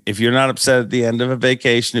mean, if you're not upset at the end of a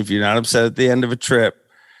vacation, if you're not upset at the end of a trip,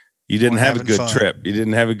 you didn't have a good trip. You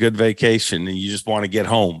didn't have a good vacation, and you just want to get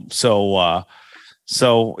home.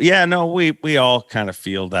 So yeah, no, we all kind of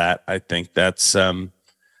feel that. I think that's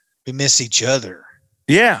we miss each other.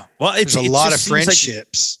 Yeah. Well, there's a lot of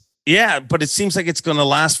friendships. Yeah, but it seems like it's going to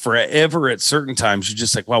last forever at certain times. You're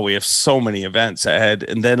just like, wow, we have so many events ahead.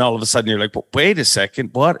 And then all of a sudden you're like, well, wait a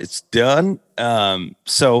second, what? It's done?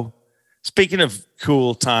 So speaking of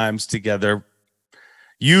cool times together,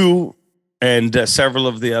 you and several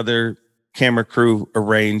of the other camera crew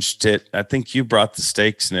arranged it. I think you brought the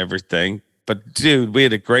steaks and everything. But, dude, we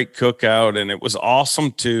had a great cookout, and it was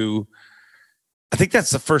awesome I think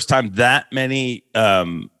that's the first time that many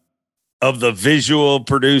of the visual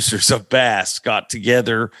producers of Bass got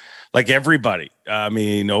together, like everybody. I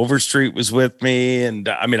mean, Overstreet was with me, and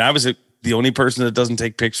I mean, I was the only person that doesn't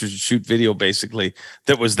take pictures and shoot video, basically,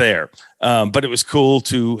 that was there. But it was cool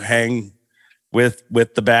to hang with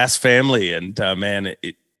the Bass family, and man,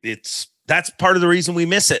 that's part of the reason we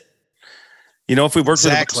miss it. You know, if we worked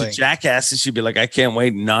with a bunch of jackasses, you'd be like, I can't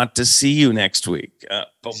wait not to see you next week.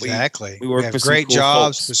 But we work with great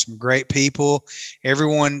jobs folks. With some great people.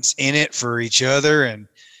 Everyone's in it for each other.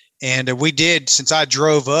 And we did, since I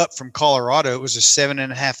drove up from Colorado, it was a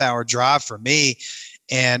 7.5 hour drive for me.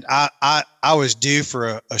 And I was due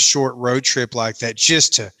for a short road trip like that,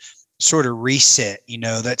 just to sort of reset. You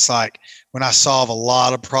know, that's like when I solve a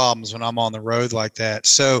lot of problems when I'm on the road like that.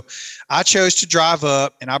 So I chose to drive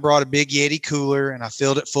up, and I brought a big Yeti cooler, and I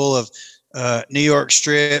filled it full of New York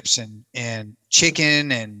strips and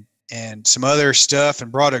chicken and some other stuff, and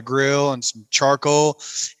brought a grill and some charcoal.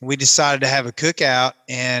 And we decided to have a cookout,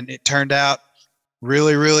 and it turned out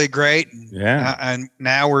really, really great. And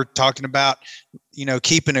now we're talking about, you know,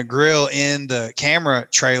 keeping a grill in the camera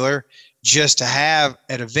trailer just to have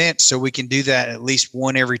at events, so we can do that at least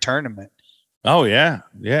one every tournament. Oh yeah.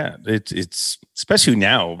 Yeah. It's especially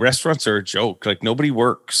now, restaurants are a joke. Like, nobody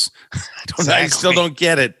works. I still don't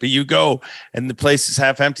get it, but you go and the place is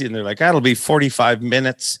half empty, and they're like, that'll be 45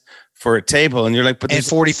 minutes for a table. And you're like, but and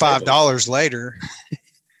 $45 later.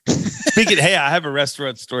 Speaking, hey, I have a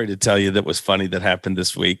restaurant story to tell you that was funny that happened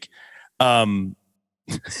this week.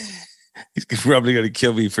 He's probably going to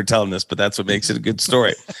kill me for telling this, but that's what makes it a good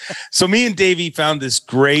story. So me and Davey found this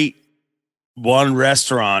great one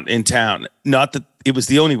restaurant in town. Not that it was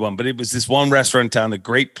the only one, but it was this one restaurant in town, the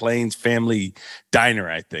Great Plains Family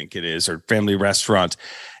Diner, I think it is, or family restaurant.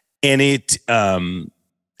 And it's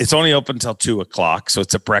only open until 2:00. So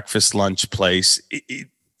it's a breakfast lunch place.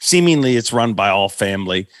 Seemingly it's run by all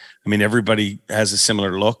family. I mean, everybody has a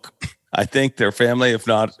similar look. I think they're family. If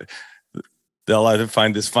not, they'll either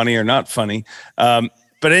find this funny or not funny. But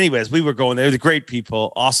anyways, we were going there. The great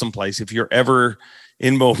people, awesome place. If you're ever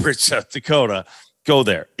in Mobridge, South Dakota, go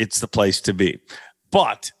there. It's the place to be.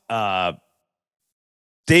 But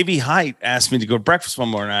Davey Height asked me to go to breakfast one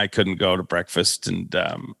morning. I couldn't go to breakfast, and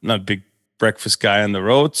I'm not a big breakfast guy on the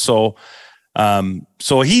road. So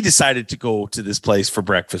he decided to go to this place for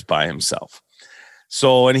breakfast by himself.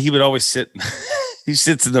 So, and he would always sit, he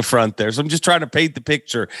sits in the front there. So I'm just trying to paint the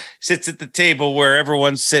picture. Sits at the table where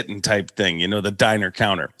everyone's sitting type thing, you know, the diner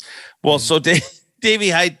counter. Well, so Davey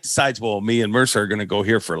Height decides, well, me and Mercer are going to go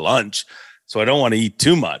here for lunch, so I don't want to eat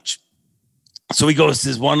too much. So he goes to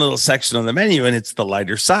this one little section on the menu, and it's the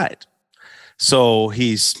lighter side. So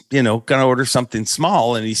he's, you know, going to order something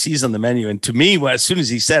small, and he sees on the menu. And to me, well, as soon as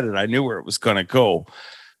he said it, I knew where it was going to go.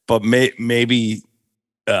 But maybe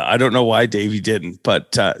I don't know why Davey didn't.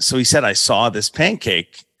 But so he said, I saw this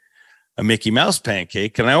pancake, a Mickey Mouse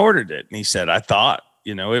pancake, and I ordered it. And he said, I thought,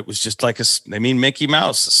 you know, it was just like Mickey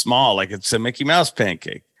Mouse, small, like it's a Mickey Mouse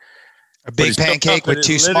pancake. A big pancake with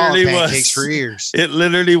two small pancakes for ears. It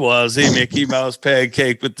literally was a Mickey Mouse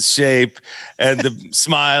pancake with the shape and the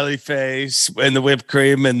smiley face and the whipped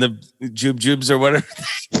cream and the jubes or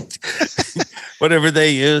whatever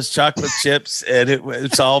they use, chocolate chips, and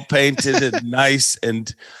it's all painted and nice.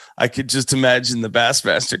 And I could just imagine the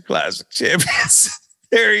Bassmaster Classic champions.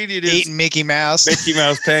 They're eating Mickey Mouse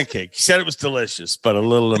pancake. He said it was delicious, but a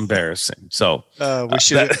little embarrassing. So we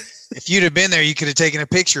should. If you'd have been there, you could have taken a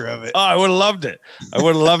picture of it. Oh, I would have loved it.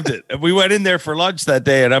 And we went in there for lunch that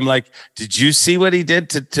day, and I'm like, "Did you see what he did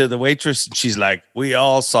to the waitress?" And she's like, "We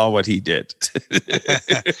all saw what he did."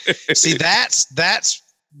 See, that's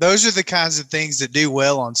those are the kinds of things that do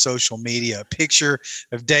well on social media. A picture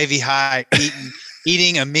of Davey High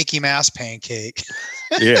eating a Mickey Mouse pancake.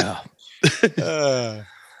 Yeah.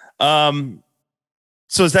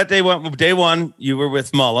 So is that day one? Day one, you were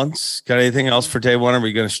with Mullins. Got anything else for day one? Or are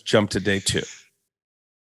we going to jump to day two?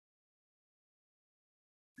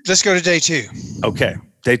 Let's go to day two. Okay.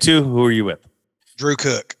 Day two, who are you with? Drew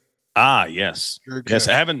Cook. Ah, yes. Drew Cook. Yes,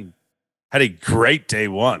 I haven't had a great day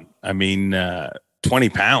one. I mean, 20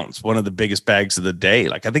 pounds, one of the biggest bags of the day.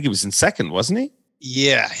 Like, I think he was in second, wasn't he?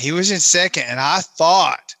 Yeah, he was in second. And I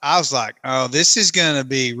was like, oh, this is going to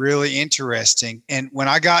be really interesting. And when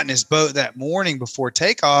I got in his boat that morning before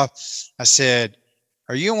takeoff, I said,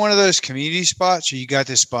 are you in one of those community spots or you got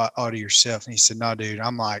this spot all to yourself? And he said, no, dude.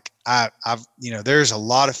 I'm like, I've there's a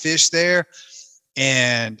lot of fish there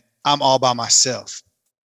and I'm all by myself.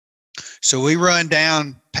 So we run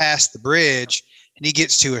down past the bridge and he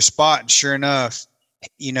gets to a spot and sure enough,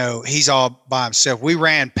 he's all by himself. We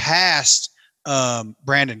ran past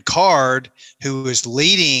Brandon Card, who was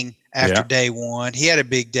leading after day one. He had a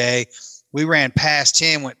big day. We ran past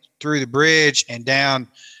him, went through the bridge and down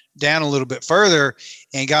a little bit further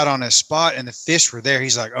and got on a spot and the fish were there.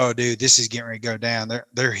 He's like, oh dude, this is getting ready to go down.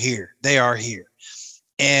 They're here. They are here.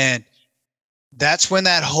 And that's when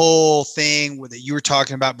that whole thing that you were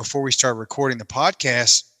talking about before we started recording the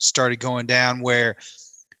podcast started going down, where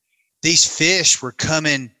these fish were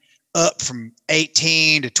coming up from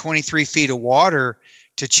 18 to 23 feet of water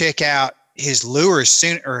to check out his lure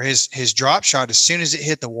his drop shot. As soon as it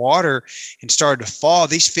hit the water and started to fall,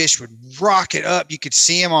 these fish would rocket up. You could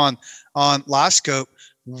see them on live scope,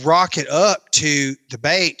 rocket up to the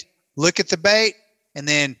bait, look at the bait, and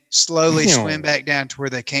then slowly swim back down to where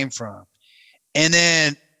they came from. And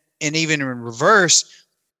even in reverse,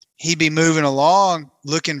 he'd be moving along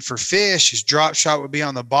looking for fish. His drop shot would be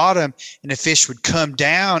on the bottom and the fish would come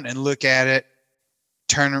down and look at it,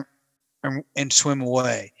 turn and swim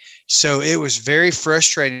away. So it was very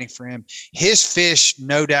frustrating for him. His fish,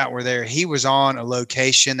 no doubt, were there. He was on a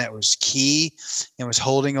location that was key and was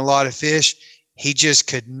holding a lot of fish. He just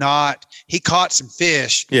could not. He caught some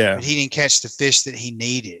fish, but he didn't catch the fish that he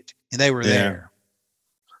needed, and they were there.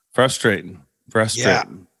 Frustrating. Yeah,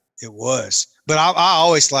 it was. But I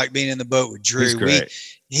always like being in the boat with Drew. He's great.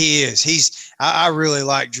 I really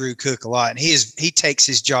like Drew Cook a lot, and he takes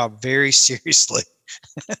his job very seriously.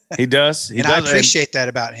 He does. I appreciate that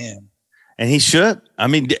about him. And he should. I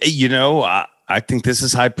mean, I think this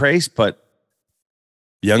is high praise, but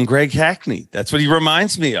young Greg Hackney, that's what he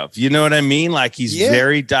reminds me of. You know what I mean? Like he's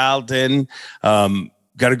very dialed in,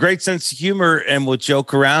 got a great sense of humor and will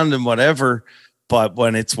joke around and whatever. But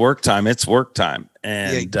when it's work time, it's work time.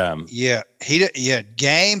 And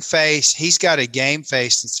game face. He's got a game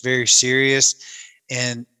face that's very serious,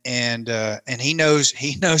 and he knows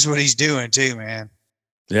what he's doing too, man.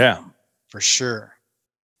 Yeah, for sure.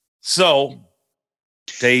 So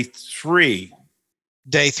day three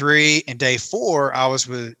and day four, I was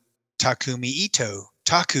with Takumi Ito,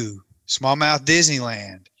 Taku, Smallmouth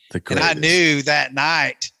Disneyland. And I knew that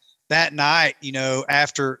night,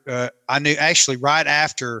 after I knew actually right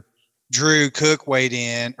after Drew Cook weighed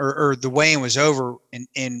in or the weigh-in was over and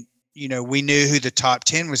we knew who the top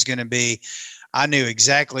 10 was going to be. I knew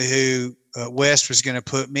exactly who West was going to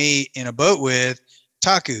put me in a boat with.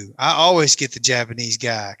 Taku. I always get the Japanese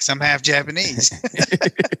guy because I'm half Japanese.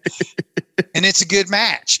 And it's a good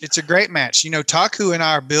match. It's a great match. Taku and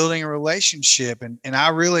I are building a relationship and I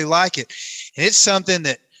really like it. And it's something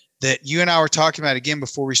that you and I were talking about again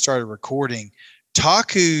before we started recording.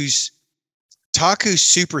 Taku's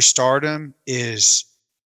superstardom is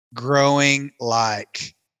growing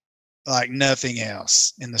like nothing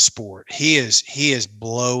else in the sport. He is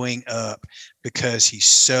blowing up because he's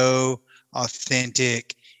so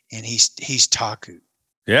authentic and he's Taku.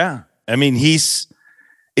 Yeah. I mean,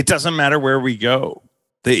 it doesn't matter where we go.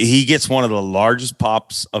 He gets one of the largest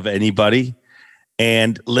pops of anybody.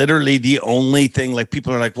 And literally the only thing, like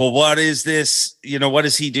people are like, well, what is this? What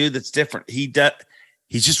does he do that's different? He's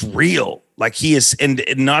just real. Like he is. And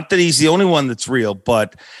not that he's the only one that's real,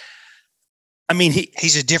 but I mean,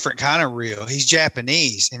 he's a different kind of real. He's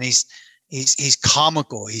Japanese and he's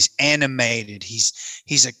comical. He's animated.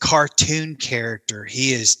 He's a cartoon character.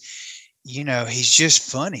 He is, he's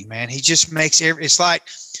just funny, man. He just makes it's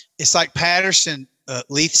like Patterson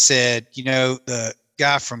Leith said, the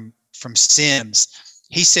guy from Sims,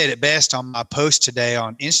 he said it best on my post today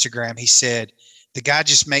on Instagram. He said, the guy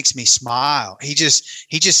just makes me smile. He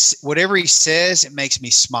just, whatever he says, it makes me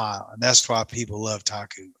smile. And that's why people love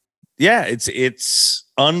Taku. Yeah, it's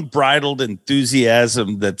unbridled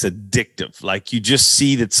enthusiasm that's addictive. Like you just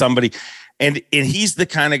see that somebody, And he's the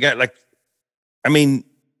kind of guy, like, I mean,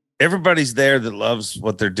 everybody's there that loves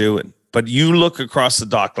what they're doing, but you look across the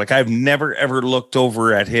dock. Like, I've never, ever looked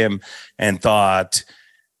over at him and thought,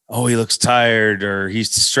 oh, he looks tired, or he's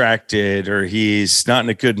distracted, or he's not in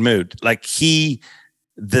a good mood. Like, the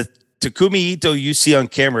Takumi Ito you see on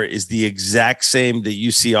camera is the exact same that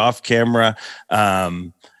you see off camera.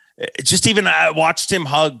 Just even I watched him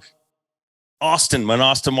hug Austin when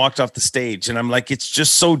Austin walked off the stage, and I'm like, it's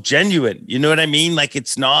just so genuine. You know what I mean? Like,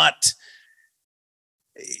 it's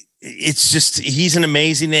just, he's an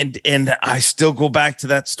amazing, and I still go back to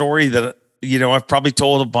that story that, you know, I've probably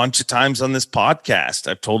told a bunch of times on this podcast.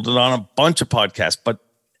 I've told it on a bunch of podcasts, but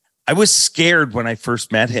I was scared when I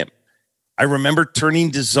first met him. I remember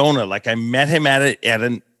turning to Zona. Like, I met him at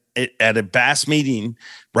a Bass meeting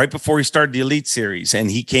right before he started the Elite Series,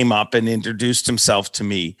 and he came up and introduced himself to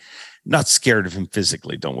me. Not scared of him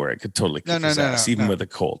physically. Don't worry. I could totally kick his ass, even with a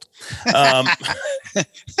cold.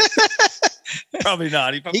 Probably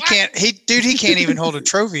not. He can't even hold a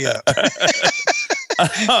trophy up.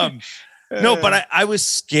 No, but I was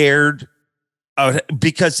scared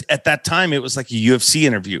because at that time it was like a UFC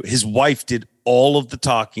interview. His wife did all of the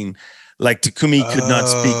talking. Like, Takumi could not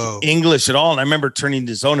speak English at all. And I remember turning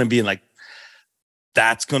to Zona and being like,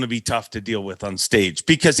 that's going to be tough to deal with on stage,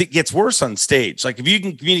 because it gets worse on stage. Like, if you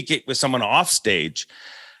can communicate with someone off stage,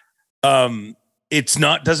 doesn't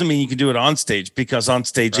mean you can do it on stage, because on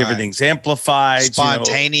stage, everything's amplified,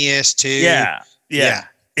 spontaneous too. Yeah.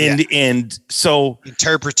 And so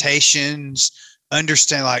interpretations,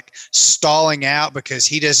 understand, like stalling out because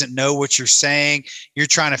he doesn't know what you're saying. You're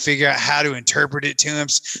trying to figure out how to interpret it to him,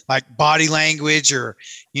 like body language or,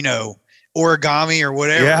 origami or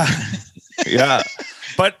whatever. Yeah. Yeah.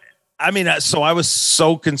 But I mean, so I was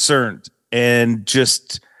so concerned, and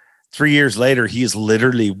just 3 years later, he is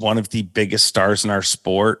literally one of the biggest stars in our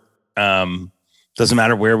sport. Doesn't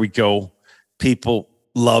matter where we go. People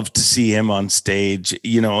love to see him on stage,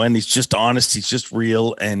 and he's just honest. He's just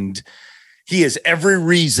real. And he has every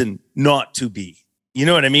reason not to be, you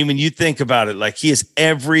know what I mean? When you think about it, like, he has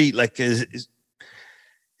every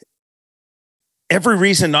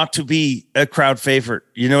reason not to be a crowd favorite.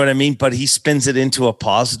 You know what I mean? But he spins it into a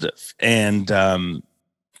positive, and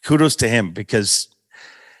kudos to him, because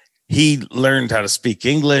he learned how to speak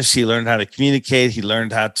English. He learned how to communicate. He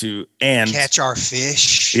learned how to catch our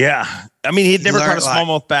fish. Yeah. I mean, he'd never caught a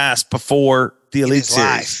smallmouth bass before the Elite Series.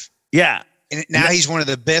 Life. Yeah. And now he's one of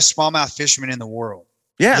the best smallmouth fishermen in the world.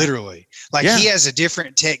 Yeah. Literally. He has a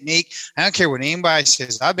different technique. I don't care what anybody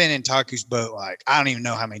says. I've been in Taku's boat, I don't even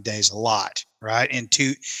know how many days, a lot, right? In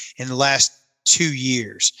the last 2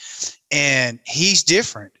 years. And he's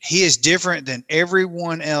different. He is different than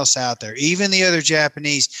everyone else out there. Even the other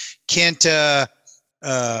Japanese, Kenta,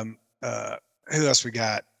 who else we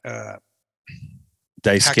got?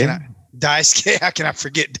 Daisuke. Daisuke. How can I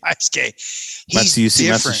forget Daisuke? He's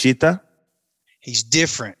different. Matsushita. He's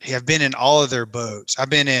different. I've been in all of their boats. I've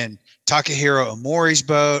been in Takahiro Omori's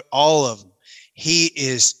boat, all of them. He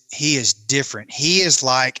is different. He's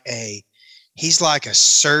like a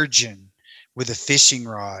surgeon with a fishing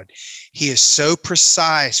rod. He is so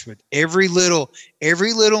precise with every little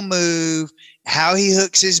move, how he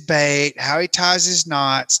hooks his bait, how he ties his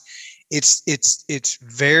knots. It's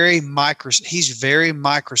very he's very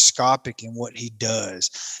microscopic in what he does.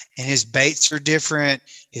 And his baits are different.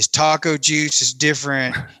 His taco juice is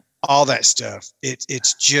different, all that stuff.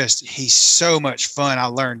 It's just, he's so much fun. I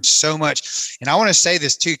learned so much. And I want to say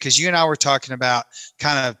this too, because you and I were talking about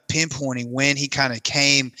kind of pinpointing when he kind of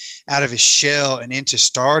came out of his shell and into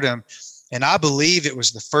stardom. And I believe it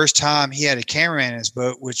was the first time he had a cameraman in his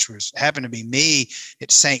boat, which happened to be me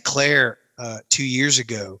at St. Clair 2 years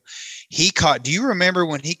ago. Do you remember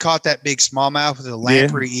when he caught that big smallmouth with a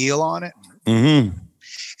lamprey eel on it? Mm-hmm.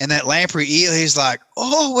 And that lamprey eel, he's like,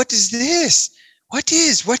 oh, what is this? What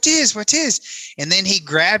is? And then he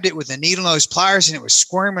grabbed it with a needle nose pliers, and it was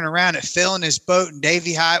squirming around. It fell in his boat, and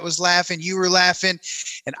Davey Hyatt was laughing. You were laughing,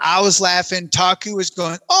 and I was laughing. Taku was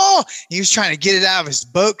going, oh! He was trying to get it out of his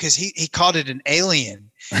boat because he called it an alien.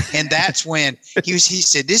 And that's when he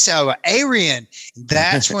said, this is an alien.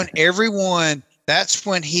 That's when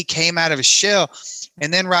he came out of his shell.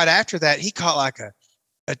 And then right after that, he caught like a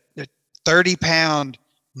 30-pound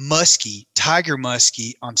tiger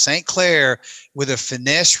muskie on St. Clair with a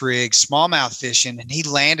finesse rig, smallmouth fishing, and he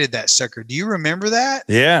landed that sucker. Do you remember that?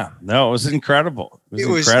 Yeah. No, it was incredible. It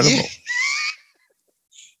was incredible. Yeah.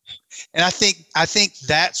 And I think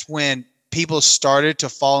that's when people started to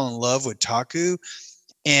fall in love with Taku.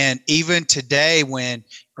 And even today,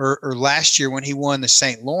 or last year when he won the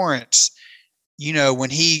St. Lawrence, you know, when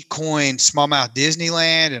he coined smallmouth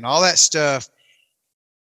Disneyland and all that stuff,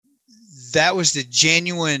 that was the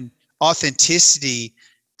genuine authenticity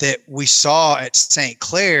that we saw at St.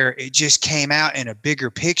 Clair. It just came out in a bigger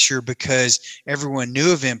picture because everyone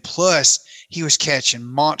knew of him. Plus, he was catching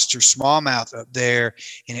monster smallmouth up there,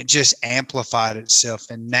 and it just amplified itself.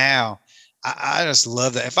 And now I just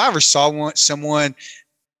love that. If I ever saw someone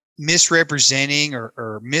misrepresenting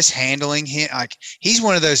or mishandling him, like, he's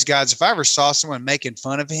one of those guys. If I ever saw someone making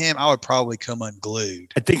fun of him, I would probably come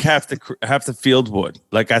unglued. I think half the field would.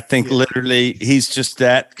 Like, I think literally he's just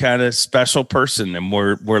that kind of special person, and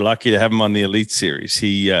we're lucky to have him on the Elite Series.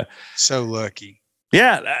 So lucky.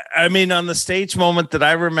 Yeah, I mean, on the stage moment that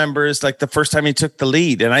I remember is like the first time he took the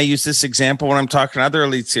lead, and I use this example when I'm talking to other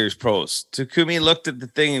Elite Series pros. Takumi looked at the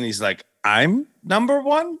thing and he's like, "I'm number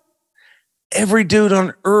one." Every dude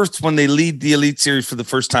on earth, when they lead the Elite Series for the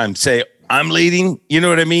first time, say, "I'm leading," you know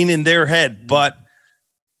what I mean, in their head. But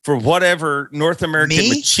for whatever North American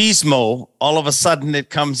machismo, all of a sudden it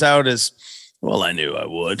comes out as, "Well, I knew I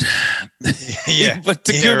would." Yeah. But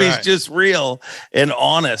Takumi's just real and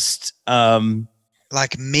honest.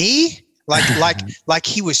 Like me? Like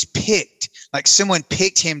he was picked. Like someone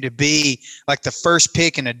picked him to be like the first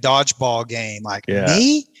pick in a dodgeball game. Like,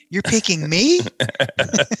 me? You're picking me?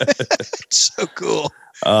 So cool.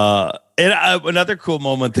 And another cool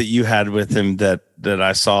moment that you had with him that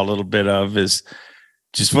I saw a little bit of is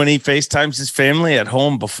just when he FaceTimes his family at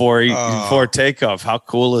home before takeoff. How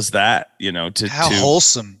cool is that? You know,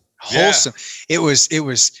 wholesome. It was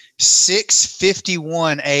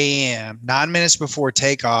 6:51 a.m., 9 minutes before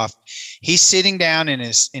takeoff. He's sitting down in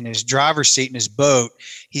his driver's seat in his boat.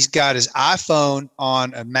 He's got his iPhone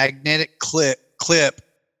on a magnetic clip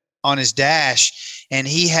on his dash, and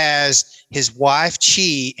he has his wife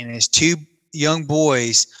Chi and his two young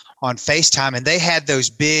boys on FaceTime, and they had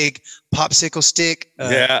those big popsicle stick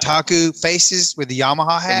taku faces with the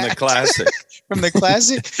Yamaha hat. From the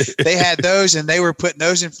classic. They had those, and they were putting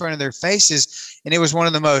those in front of their faces, and it was one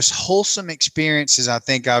of the most wholesome experiences I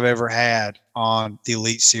think I've ever had on the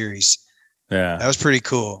Elite Series. Yeah. That was pretty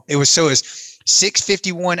cool. It was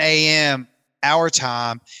 6:51 a.m. our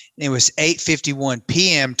time, and it was 8:51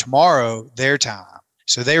 p.m. tomorrow their time.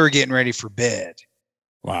 So they were getting ready for bed.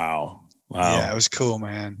 Wow. Yeah, it was cool,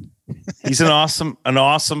 man. He's an awesome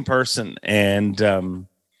person, and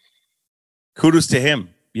kudos to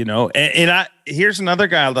him, you know. And here's another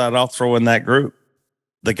guy that I'll throw in that group,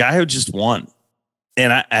 the guy who just won.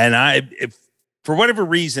 And I if, for whatever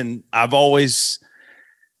reason, I've always,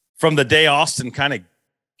 from the day Austin kind of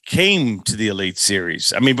came to the Elite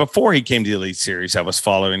Series. I mean, before he came to the Elite Series, I was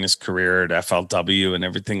following his career at FLW and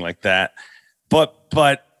everything like that.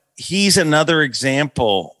 But he's another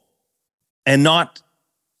example, he's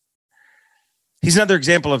another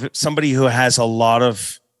example of somebody who has a lot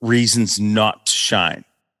of reasons not to shine.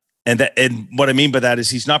 And what I mean by that is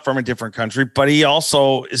he's not from a different country, but he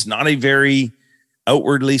also is not a very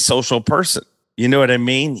outwardly social person. You know what I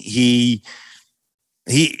mean? He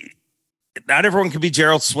not everyone can be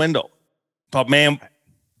Gerald Swindle, but man,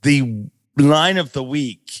 the line of the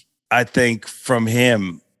week, I think, from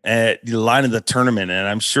him at the line of the tournament, and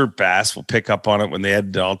I'm sure Bass will pick up on it when they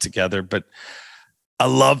had it all together, but I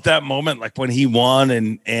love that moment, like when he won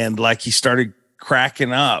and like he started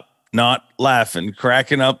cracking up, not laughing,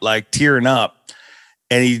 cracking up, like tearing up.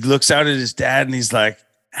 And he looks out at his dad and he's like,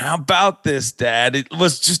 "How about this, Dad?" It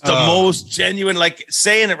was just the most genuine, like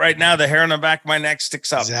saying it right now, the hair on the back of my neck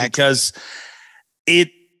sticks up because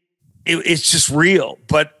it's just real.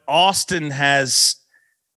 But Austin has,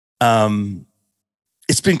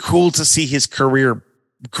 it's been cool to see his career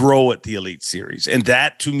grow at the Elite Series. And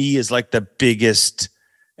that to me is like the biggest,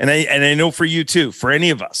 and I know for you too, for any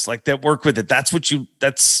of us like that work with it,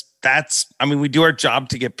 I mean, we do our job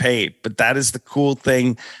to get paid, but that is the cool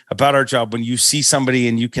thing about our job. When you see somebody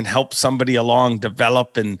and you can help somebody along,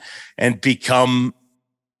 develop and become,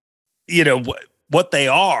 you know, what they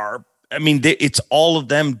are. I mean, it's all of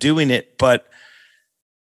them doing it, but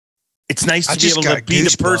it's nice to be able to be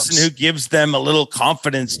the person who gives them a little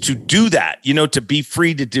confidence to do that, you know, to be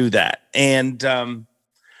free to do that. And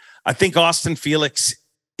I think Austin Felix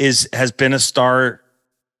has been a star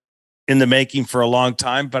in the making for a long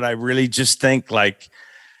time, but I really just think like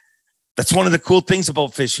that's one of the cool things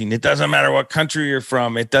about fishing. It doesn't matter what country you're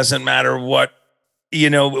from. It doesn't matter what, you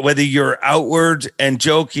know, whether you're outward and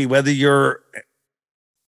jokey, whether you're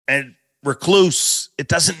and recluse, it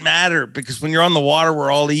doesn't matter, because when you're on the water,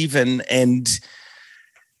 we're all even. And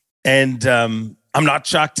I'm not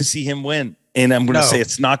shocked to see him win. And I'm going to say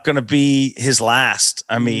it's not going to be his last.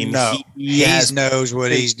 I mean, he knows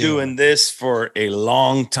what he's doing this for a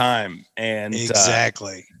long time. And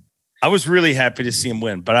exactly. I was really happy to see him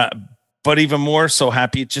win, but even more so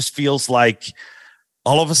happy. It just feels like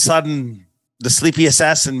all of a sudden the sleepy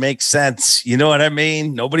assassin makes sense. You know what I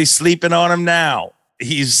mean? Nobody's sleeping on him now.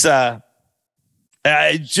 He's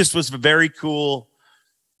it just was a very cool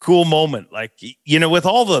moment. Like, you know, with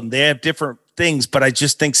all of them, they have different things, but I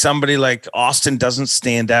just think somebody like Austin doesn't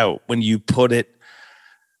stand out when you put it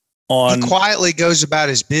on. He quietly goes about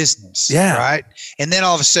his business. Yeah. Right. And then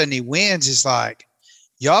all of a sudden he wins. It's like,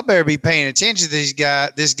 y'all better be paying attention to this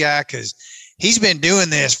guy, because he's been doing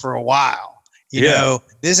this for a while. You know,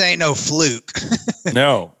 this ain't no fluke.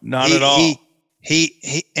 No, not at all.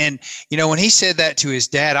 He and you know, when he said that to his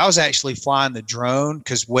dad, I was actually flying the drone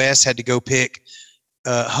because Wes had to go pick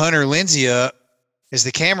Hunter Lindsay up as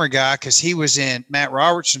the camera guy, because he was in Matt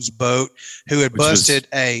Robertson's boat, who had busted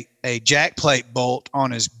a jack plate bolt on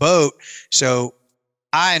his boat. So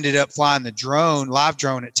I ended up flying the drone, live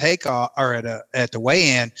drone at takeoff, or at the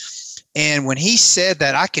weigh-in. And when he said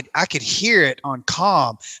that, I could hear it on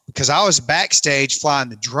comm because I was backstage flying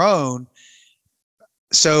the drone.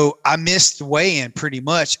 So I missed the weigh-in pretty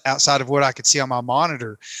much outside of what I could see on my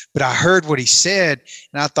monitor. But I heard what he said,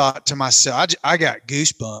 and I thought to myself, I got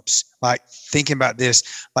goosebumps, like thinking about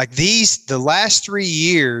this. Like the last 3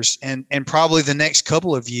 years and probably the next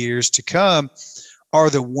couple of years to come are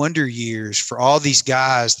the wonder years for all these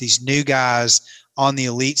guys, these new guys on the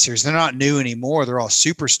Elite Series. They're not new anymore. They're all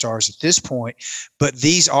superstars at this point. But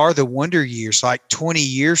these are the wonder years. Like 20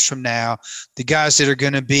 years from now, the guys that are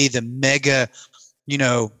going to be the mega – you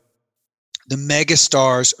know, the mega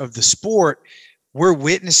stars of the sport, we're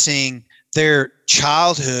witnessing their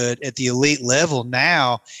childhood at the elite level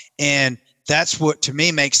now. And that's what, to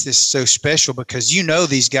me, makes this so special, because, you know,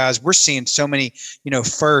 these guys, we're seeing so many, you know,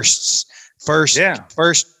 first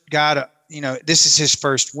guy to, you know, this is his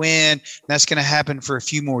first win. That's going to happen for a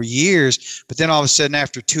few more years. But then all of a sudden,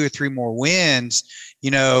 after 2 or 3 more wins,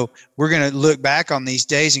 you know, we're going to look back on these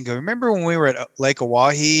days and go, remember when we were at Lake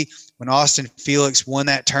Oahe, when Austin Felix won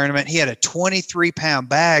that tournament? He had a 23-pound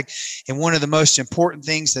bag. And one of the most important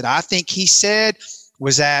things that I think he said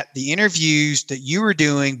was at the interviews that you were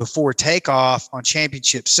doing before takeoff on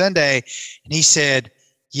Championship Sunday. And he said,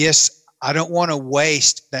 yes, I don't want to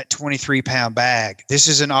waste that 23-pound bag. This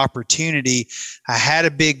is an opportunity. I had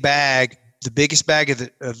a big bag, the biggest bag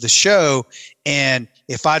of the show. And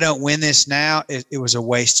if I don't win this now, it was a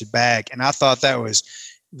wasted bag. And I thought that was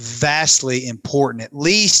vastly important, at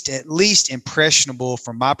least impressionable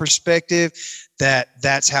from my perspective,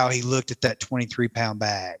 that's how he looked at that 23-pound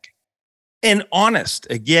bag. And honest,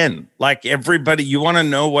 again, like everybody, you want to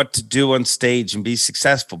know what to do on stage and be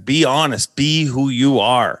successful. Be honest, be who you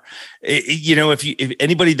are. You know, if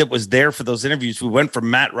anybody that was there for those interviews, we went from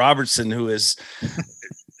Matt Robertson, who is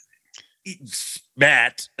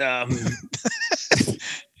Matt,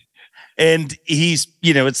 and he's,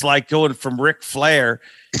 you know, it's like going from Ric Flair.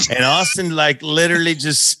 And Austin, like, literally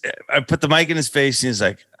just, I put the mic in his face and he's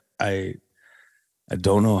like, I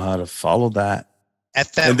don't know how to follow that.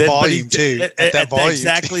 At that volume, too. At that volume.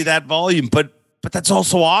 Exactly that volume. But that's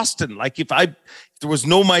also Austin. Like, if there was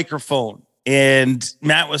no microphone and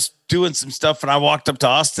Matt was doing some stuff and I walked up to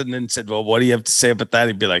Austin and said, well, what do you have to say about that?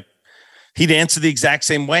 He'd be like, he'd answer the exact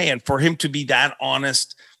same way. And for him to be that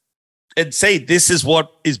honest and say, this is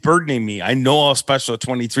what is burdening me. I know how special a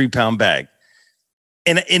 23-pound bag.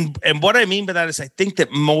 And what I mean by that is, I think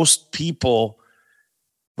that most people,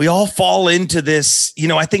 we all fall into this. You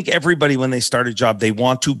know, I think everybody, when they start a job, they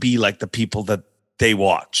want to be like the people that they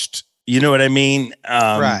watched. You know what I mean?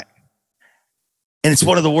 Right. And it's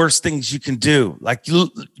one of the worst things you can do. Like,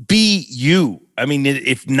 be you. I mean,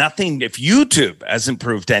 if YouTube hasn't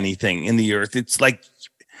proved anything in the earth, it's like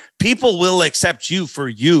people will accept you for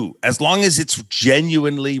you as long as it's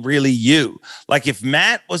genuinely really you. Like, if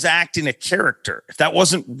Matt was acting a character, if that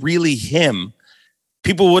wasn't really him,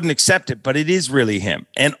 people wouldn't accept it, but it is really him.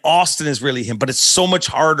 And Austin is really him. But it's so much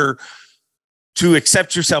harder to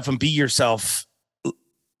accept yourself and be yourself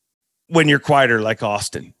when you're quieter like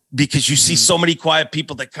Austin, because you see so many quiet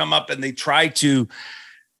people that come up and they try to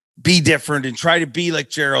be different and try to be like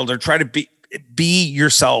Gerald, or try to be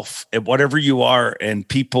yourself at whatever you are, and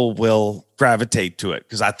people will gravitate to it.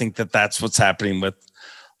 Because I think that that's what's happening with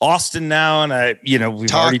Austin now. And we've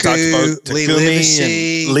already talked about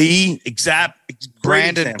Takumi and Lee,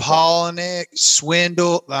 Brandon Polinick,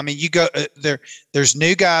 Swindle. I mean, you go there's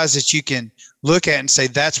new guys that you can look at and say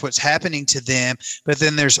that's what's happening to them, but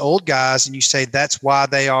then there's old guys and you say that's why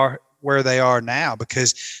they are where they are now,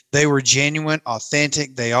 because they were genuine,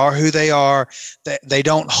 authentic. They are who they are. They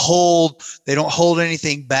don't hold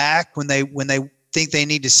anything back when they think they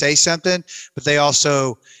need to say something, but they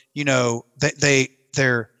also, you know, they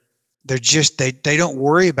don't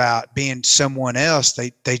worry about being someone else.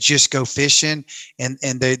 They just go fishing, and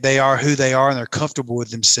they are who they are, and they're comfortable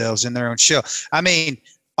with themselves in their own shell. I mean,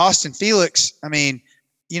 Austin Felix, I mean,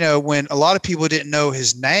 you know, when a lot of people didn't know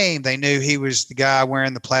his name, they knew he was the guy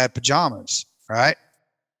wearing the plaid pajamas, right?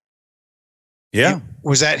 Yeah.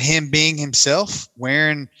 Was that him being himself,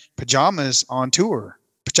 wearing pajamas on tour,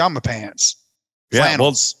 pajama pants?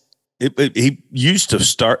 Flannels? Well, he used to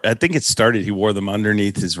start, I think it started, he wore them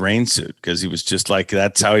underneath his rain suit because he was just like,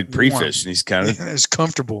 that's how he'd pre-fish. And he's kind of it's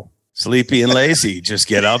comfortable, sleepy and lazy. Just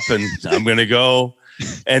get up and I'm going to go.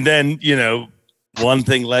 And then, you know, one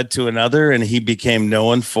thing led to another, and he became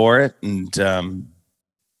known for it. And why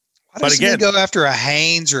doesn't he go after a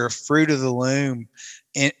Hanes or a Fruit of the Loom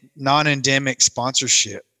non-endemic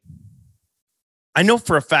sponsorship? I know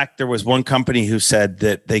for a fact there was one company who said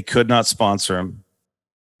that they could not sponsor him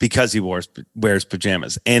because he wears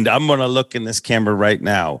pajamas. And I'm going to look in this camera right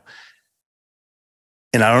now,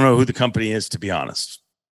 and I don't know who the company is, to be honest.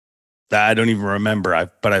 I don't even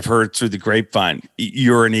remember. But I've heard through the grapevine,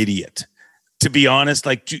 you're an idiot. To be honest,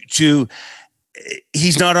 like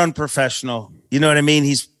he's not unprofessional. You know what I mean?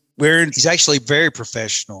 He's actually very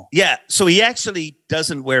professional. Yeah. So he actually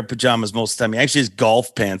doesn't wear pajamas most of the time. He actually has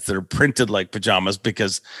golf pants that are printed like pajamas,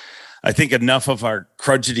 because I think enough of our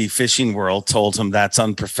crudgety fishing world told him that's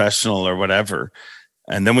unprofessional or whatever.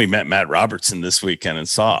 And then we met Matt Robertson this weekend and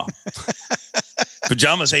saw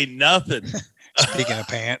pajamas ain't nothing. Speaking of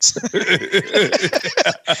pants.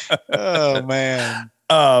 Oh man.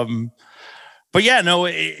 But yeah, no,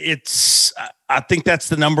 I think that's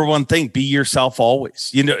the number one thing. Be yourself always.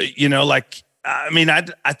 You know, like, I mean,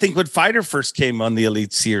 I think when Fighter first came on the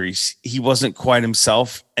Elite Series, he wasn't quite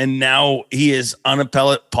himself. And now he is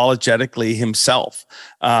unapologetically himself.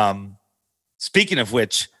 Speaking of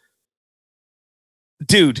which,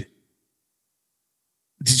 dude,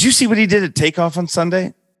 did you see what he did at Takeoff on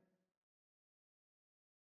Sunday?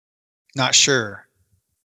 Not sure.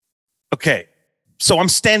 Okay. So I'm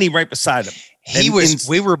standing right beside him.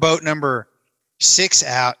 We were boat number 6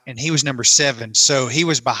 out, and he was number 7. So he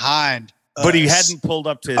was behind us. But he hadn't pulled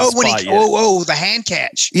up to his spot yet. The hand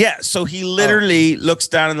catch. Yeah. So he literally looks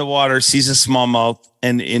down in the water, sees a smallmouth,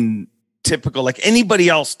 and in typical, like anybody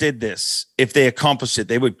else did this, if they accomplished it,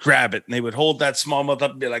 they would grab it and they would hold that smallmouth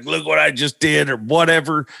up and be like, look what I just did, or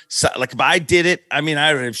whatever. So, like if I did it, I mean,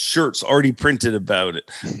 I would have shirts already printed about it.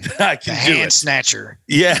 I can do hand it. Snatcher.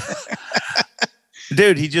 Yeah.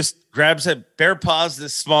 Dude, he just grabs it, bare paws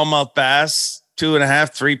this smallmouth bass,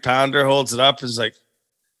 2.5, 3 pounder, holds it up, and is like,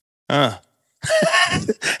 and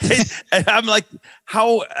I'm like,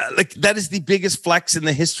 how, like, that is the biggest flex in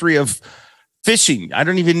the history of fishing. I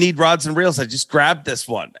don't even need rods and reels. I just grabbed this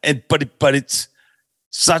one. But it's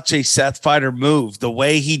such a Seth Fighter move. The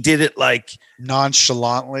way he did it, like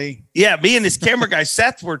nonchalantly. Yeah. Me and his camera guy,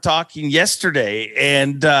 Seth, were talking yesterday,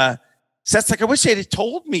 and, Seth's like, I wish he'd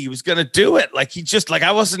told me he was going to do it. Like, he just, like,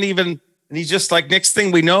 I wasn't even, and he's just like, next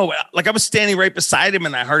thing we know, like, I was standing right beside him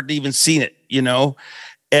and I hardly even seen it, you know?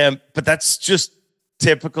 But that's just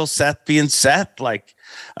typical Seth being Seth. Like,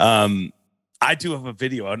 I do have a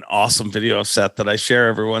video, an awesome video of Seth that I share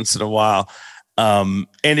every once in a while. And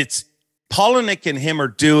it's Polinick and him are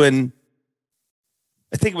doing,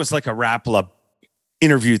 I think it was like a Rapala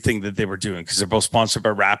interview thing that they were doing, because they're both sponsored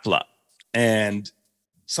by Rapala. And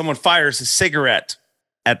someone fires a cigarette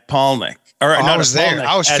at Polnick. I was there. Polnick,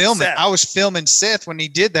 I was filming. Seth. I was filming Seth when he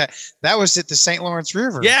did that. That was at the St. Lawrence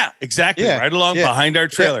River. Yeah, exactly. Yeah, right along behind our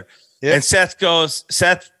trailer. Yeah. And Seth goes,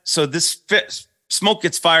 so this smoke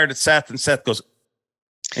gets fired at Seth, and Seth goes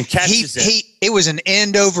and catches it. It was an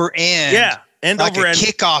end over end. Yeah, end like over a end.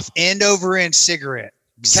 Kickoff, end over end cigarette.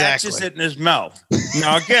 Exactly. Catches it in his mouth.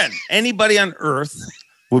 Now, again, anybody on earth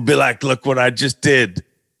would be like, look what I just did.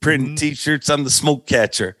 Printing T-shirts on the smoke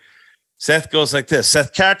catcher. Seth goes like this.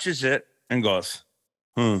 Seth catches it and goes,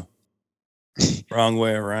 wrong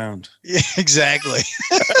way around. Yeah, exactly.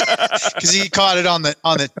 Because he caught it on the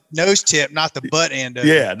nose tip, not the butt end of it.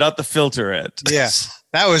 Yeah, not the filter end. Yeah,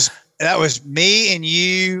 that was me and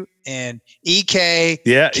you and EK.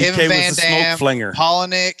 Yeah, Kevin EK Van was the Dam, smoke flinger.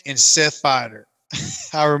 Polinick, and Seth Fighter.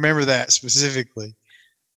 I remember that specifically.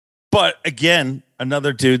 But again,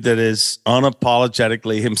 another dude that is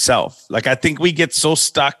unapologetically himself. Like, I think we get so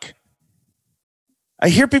stuck. I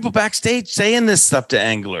hear people backstage saying this stuff to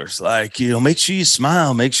anglers, like, you know, make sure you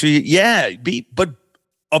smile, make sure you, but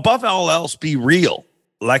above all else, be real.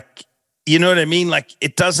 Like, you know what I mean? Like,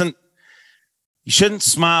 it doesn't, You shouldn't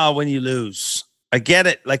smile when you lose. I get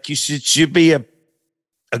it. Like you should be a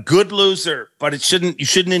good loser, but you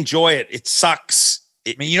shouldn't enjoy it. It sucks.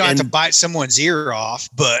 I mean, you don't have to bite someone's ear off,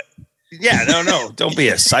 but yeah, no. Don't be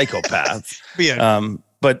a psychopath. Yeah.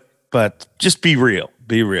 But just be real.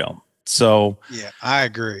 Be real. So yeah, I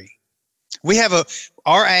agree. We have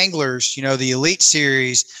our anglers, the Elite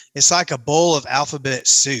Series, it's like a bowl of alphabet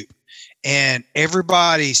soup. And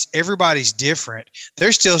everybody's different.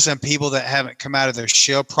 There's still some people that haven't come out of their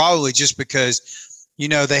shell, probably just because,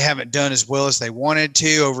 they haven't done as well as they wanted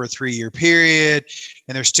to over a 3-year period,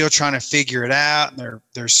 and they're still trying to figure it out. And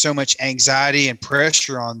there's so much anxiety and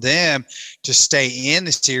pressure on them to stay in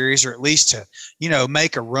the series, or at least to,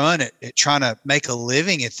 make a run at trying to make a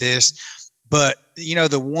living at this. But,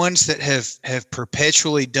 the ones that have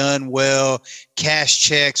perpetually done well, cash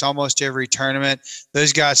checks almost every tournament,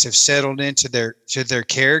 those guys have settled into their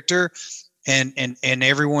character, and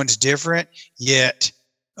everyone's different, yet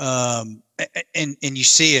and you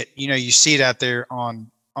see it, you see it out there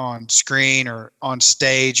on screen or on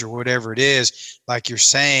stage or whatever it is, like you're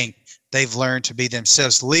saying. They've learned to be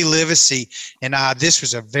themselves. Lee Livesey and I, this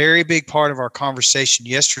was a very big part of our conversation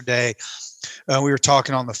yesterday. We were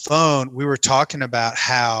talking on the phone. We were talking about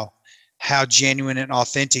how genuine and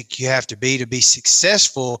authentic you have to be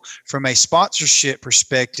successful from a sponsorship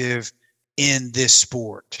perspective in this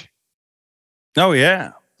sport. Oh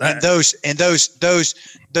yeah. And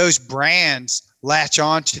those brands latch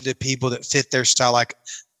on to the people that fit their style. Like,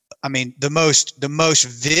 I mean, the most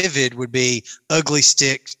vivid would be Ugly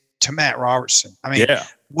Stick to Matt Robertson. I mean, yeah.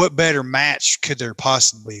 What better match could there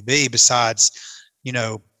possibly be besides,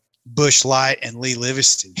 Busch Light and Lee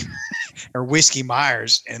Livesey, or Whiskey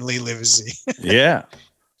Myers and Lee Livesey? Yeah.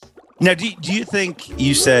 Now, do you think,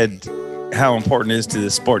 you said how important it is to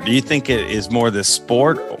the sport? Do you think it is more the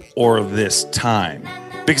sport or this time?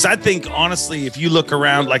 Because I think, honestly, if you look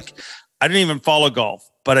around, like, I didn't even follow golf,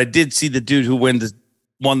 but I did see the dude who won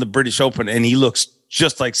the British Open, and he looks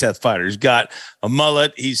just like Seth Feider. He's got a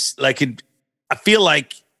mullet. He's like, I feel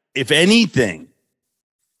like, if anything,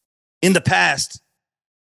 in the past,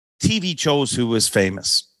 TV chose who was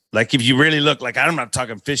famous. Like, if you really look, like, I'm not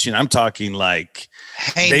talking fishing, I'm talking like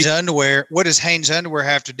Hanes underwear. What does Hanes underwear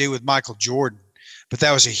have to do with Michael Jordan? But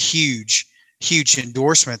that was a huge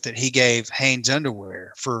endorsement that he gave Hanes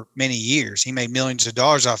underwear for many years. He made millions of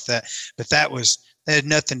dollars off that, but that had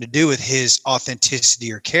nothing to do with his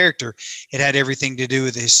authenticity or character. It had everything to do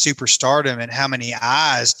with his superstardom and how many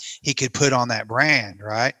eyes he could put on that brand,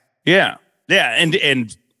 right? Yeah. Yeah.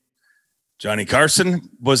 And Johnny Carson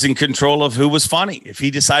was in control of who was funny. If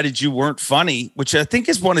he decided you weren't funny, which I think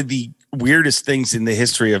is one of the weirdest things in the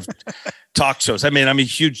history of talk shows. I mean, I'm a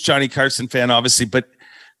huge Johnny Carson fan, obviously, but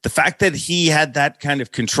the fact that he had that kind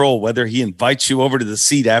of control, whether he invites you over to the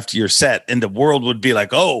seat after your set and the world would be like,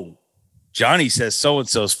 oh, Johnny says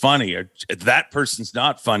so-and-so's funny, or that person's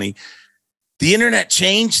not funny. The internet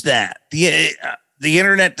changed that. The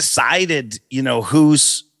internet decided,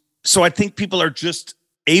 so I think people are just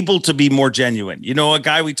able to be more genuine. A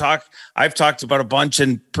guy I've talked about a bunch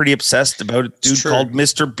and pretty obsessed about, a dude called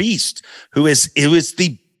Mr. Beast, who is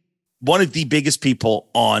one of the biggest people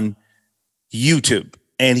on YouTube.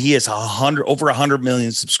 And he has over 100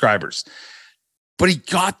 million subscribers. But he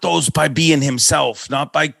got those by being himself,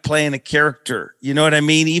 not by playing a character. You know what I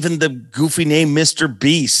mean? Even the goofy name Mr.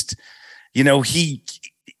 Beast,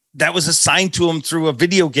 that was assigned to him through a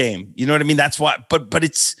video game. You know what I mean? That's why, but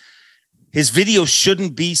it's, his videos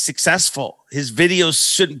shouldn't be successful. His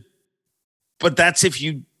videos shouldn't, but that's if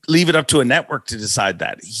you leave it up to a network to decide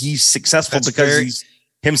that. He's successful because he's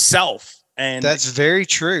himself. And that's very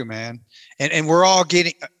true, man. And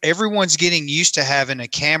everyone's getting used to having a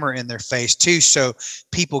camera in their face too, so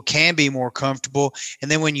people can be more comfortable. And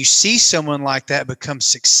then when you see someone like that become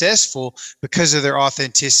successful because of their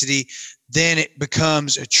authenticity, then it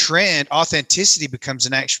becomes a trend. Authenticity becomes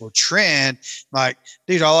an actual trend. Like,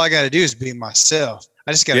 dude, all I got to do is be myself.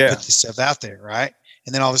 I just got to put this stuff out there, right?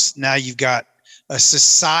 And then now you've got a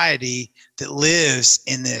society that lives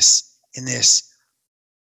in this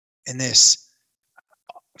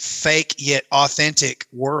fake yet authentic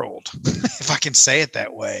world, if I can say it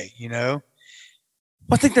that way, Well,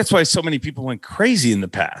 I think that's why so many people went crazy in the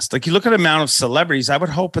past. Like, you look at the amount of celebrities, I would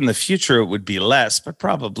hope in the future it would be less, but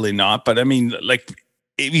probably not. But I mean, like,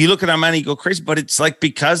 if you look at how many go crazy, but it's like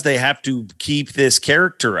because they have to keep this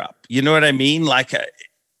character up. You know what I mean? Like,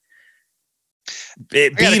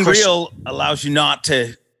 being real allows you not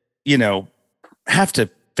to, have to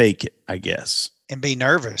fake it, I guess. And be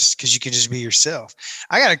nervous because you can just be yourself.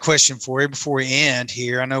 I got a question for you before we end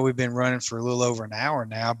here. I know we've been running for a little over an hour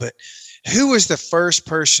now, but Who was the first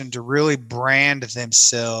person to really brand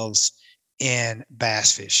themselves in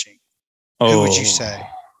bass fishing? Who would you say?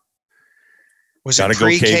 Was it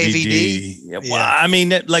pre-KVD? Yeah. Well, I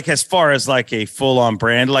mean, like as far as like a full-on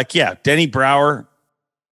brand, like, yeah, Denny Brower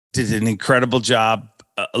did an incredible job,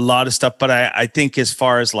 a lot of stuff. But I think as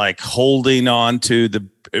far as like holding on to the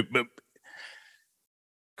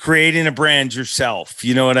creating a brand yourself,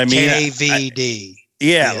 you know what I mean? KVD.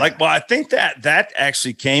 Like, well, I think that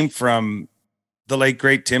actually came from the late,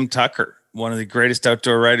 great Tim Tucker, one of the greatest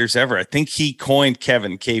outdoor writers ever. I think he coined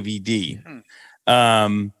Kevin KVD.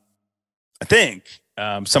 I think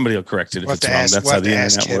somebody will correct it if it's wrong. That's how the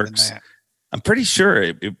internet works. I'm pretty sure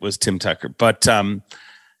it was Tim Tucker, but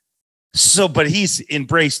he's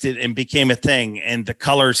embraced it and became a thing, and the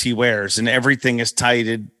colors he wears and everything is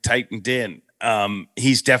tightened in.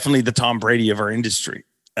 He's definitely the Tom Brady of our industry.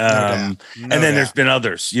 And then there's been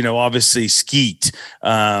others, you know, obviously Skeet,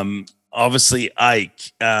 obviously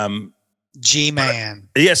Ike, G-Man.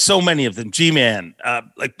 So many of them. G-Man.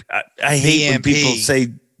 Like I hate when people say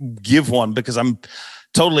give one because I'm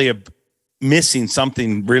totally missing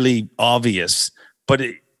something really obvious. But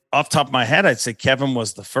off the top of my head, I'd say Kevin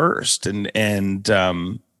was the first, and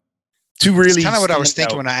to really. It's kind of what I was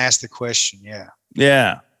thinking when I asked the question. Yeah.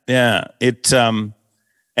 It and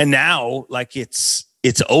now like it's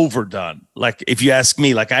overdone. Like if you ask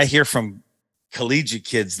me, like I hear from collegiate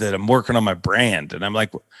kids that I'm working on my brand, and I'm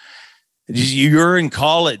like, you're in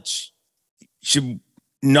college, you should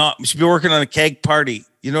be working on a keg party.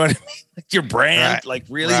 You know what I mean? Like your brand,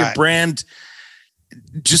 your brand.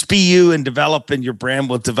 Just be you and develop, and your brand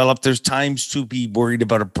will develop. There's times to be worried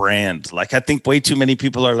about a brand. Like I think way too many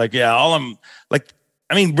people are like,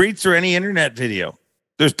 read through any internet video.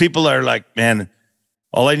 There's people that are like, man,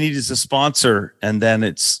 all I need is a sponsor, and then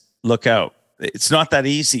it's look out. It's not that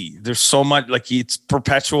easy. There's so much, like it's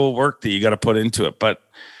perpetual work that you got to put into it. But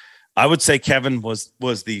I would say Kevin was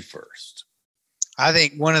the first. I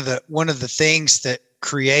think one of the things that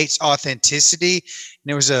creates authenticity, and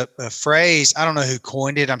there was a phrase, I don't know who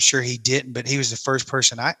coined it, I'm sure he didn't, but he was the first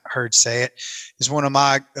person I heard say it, is one of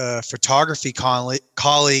my photography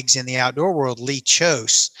colleagues in the outdoor world, Lee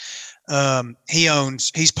Chose.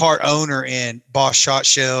 He's part owner in Boss Shot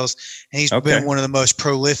Shells, and he's been one of the most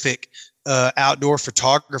prolific outdoor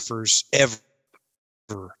photographers ever.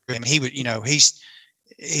 I mean, he's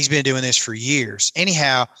been doing this for years.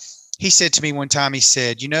 Anyhow, he said to me one time, he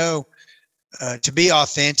said, to be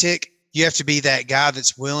authentic, you have to be that guy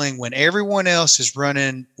that's willing, when everyone else is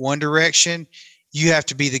running one direction, you have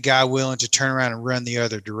to be the guy willing to turn around and run the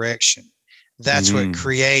other direction. That's what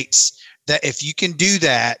creates that. If you can do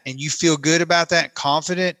that and you feel good about that,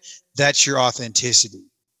 confident, that's your authenticity.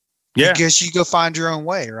 Yeah. Because you go find your own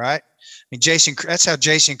way, right? I mean, that's how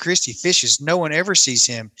Jason Christie fishes. No one ever sees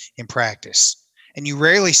him in practice, and you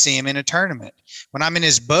rarely see him in a tournament. When I'm in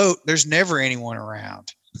his boat, there's never anyone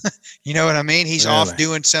around. You know what I mean? He's off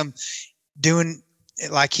doing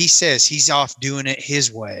like he says, he's off doing it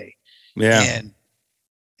his way. Yeah.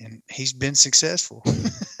 And he's been successful.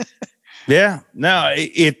 Yeah. No,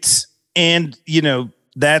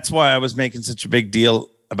 that's why I was making such a big deal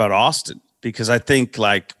about Austin, because I think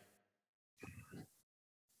like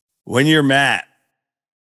when you're Matt,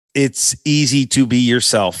 it's easy to be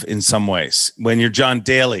yourself in some ways. When you're John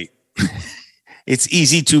Daly, it's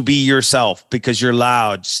easy to be yourself because you're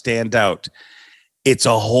loud, stand out. It's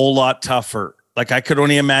a whole lot tougher. Like I could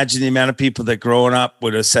only imagine the amount of people that growing up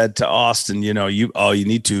would have said to Austin, you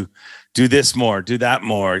need to do this more, do that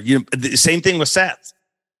more. The same thing with Seth.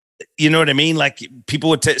 You know what I mean? Like people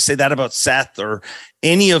would say that about Seth or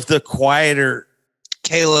any of the quieter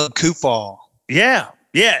Caleb Kufall. Yeah.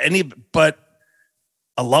 But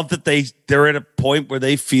I love that they're at a point where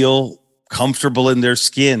they feel comfortable in their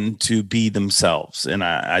skin to be themselves. And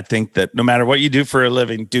I think that no matter what you do for a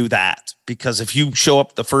living, do that. Because if you show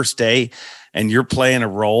up the first day and you're playing a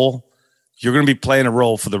role, you're going to be playing a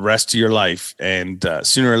role for the rest of your life. And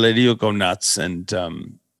sooner or later you'll go nuts, and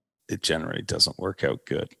it generally doesn't work out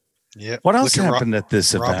good. Yeah. What else happened at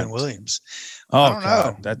this event? Robin Williams. Oh, I don't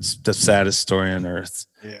know. That's the saddest story on earth.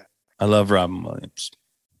 Yeah. I love Robin Williams.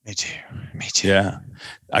 Me too. Yeah.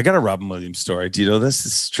 I got a Robin Williams story. Do you know this?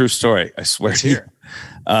 It's a true story. I swear to you.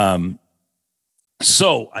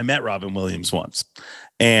 So I met Robin Williams once,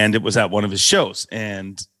 and it was at one of his shows,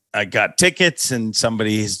 and I got tickets, and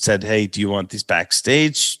somebody said, hey, do you want these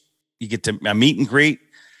backstage? You get to a meet and greet.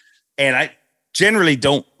 And I generally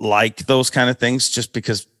don't like those kind of things, just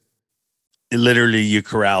because literally you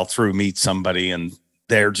corral through, meet somebody, and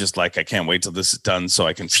they're just like, I can't wait till this is done so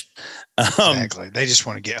I can. Exactly. They just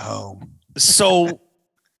want to get home. So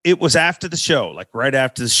it was after the show, like right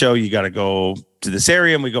after the show, you got to go to this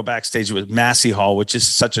area, and we go backstage with Massey Hall, which is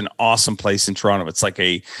such an awesome place in Toronto. It's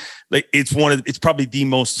it's probably the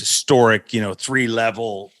most historic,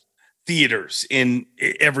 3-level theaters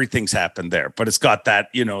everything's happened there, but it's got that,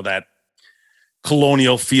 that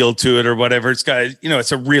colonial feel to it or whatever. It's got,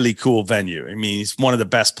 it's a really cool venue. I mean, it's one of the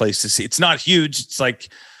best places to see. It's not huge. It's like,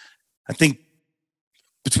 I think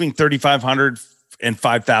between 3,500 and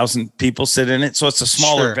 5,000 people sit in it. So it's a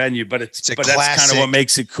smaller venue, but that's kind of what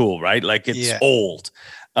makes it cool, right? Like it's old.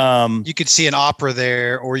 You could see an opera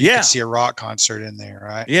there, or you could see a rock concert in there,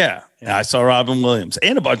 right? Yeah. I saw Robin Williams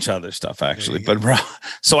and a bunch of other stuff actually. But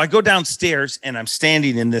so I go downstairs and I'm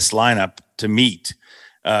standing in this lineup to meet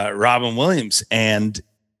Robin Williams. And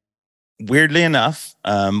weirdly enough,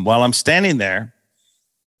 while I'm standing there,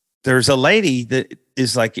 there's a lady that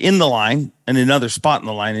is like in the line and another spot in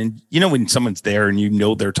the line. And when someone's there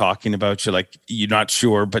and they're talking about you, like you're not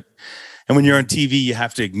sure, and when you're on TV, you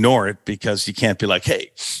have to ignore it because you can't be like,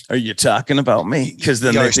 "Hey, are you talking about me?" Because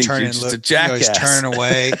then they think you're just a jackass. You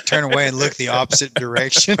turn away and look the opposite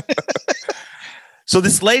direction. So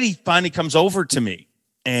this lady finally comes over to me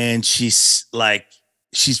and she's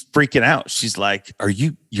freaking out. She's like,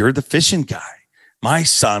 you're the fishing guy. My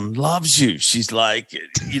son loves you. She's like,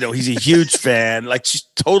 he's a huge fan. Like she's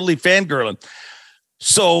totally fangirling.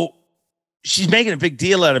 So she's making a big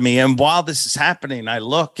deal out of me. And while this is happening, I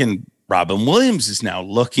look and Robin Williams is now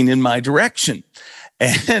looking in my direction.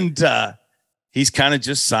 And he's kind of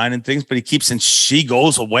just signing things, but and she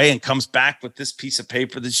goes away and comes back with this piece of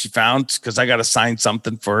paper that she found because I got to sign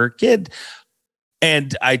something for her kid.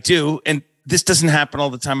 And I do. And this doesn't happen all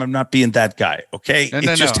the time. I'm not being that guy. Okay.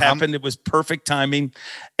 It just happened. It was perfect timing.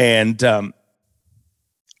 And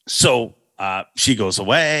so she goes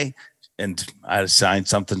away and I signed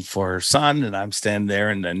something for her son and I'm standing there.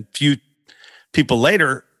 And then a few people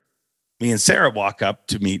later, me and Sarah walk up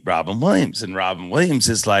to meet Robin Williams. And Robin Williams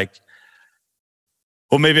is like,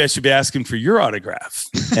 well, maybe I should be asking for your autograph.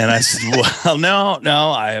 And I said, well,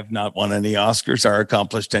 no, I have not won any Oscars or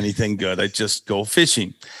accomplished anything good. I just go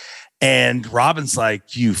fishing. And Robin's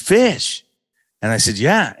like, you fish? And I said,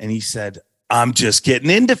 yeah. And he said, I'm just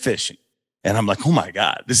getting into fishing. And I'm like, oh my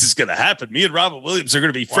God, this is going to happen. Me and Robin Williams are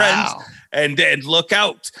going to be friends and look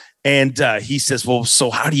out. And he says, well, so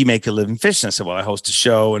how do you make a living fishing? I said, well, I host a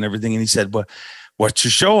show and everything. And he said, well, what's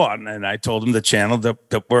your show on? And I told him the channel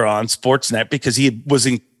that we're on, Sportsnet, because he was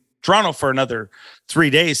in Toronto for another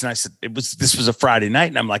 3 days. And I said, this was a Friday night.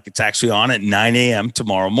 And I'm like, it's actually on at 9 a.m.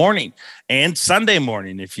 tomorrow morning and Sunday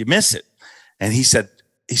morning if you miss it. And he said,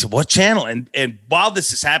 what channel? And while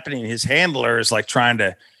this is happening, his handler is like trying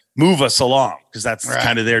to move us along because that's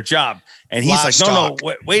kind of their job. And he's like, no,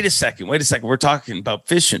 wait a second. We're talking about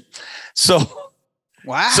fishing. So,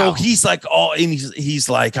 So he's like, and he's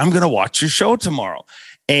like, I'm going to watch your show tomorrow.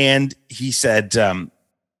 And he said, so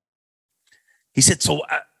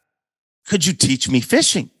could you teach me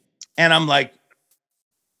fishing? And I'm like,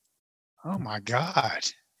 oh my God,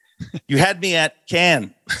 you had me at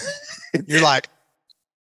can. You're like,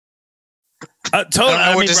 totally.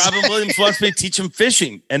 I mean, Robin Williams wants me to teach him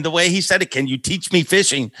fishing. And the way he said it, can you teach me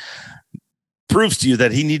fishing? Proves to you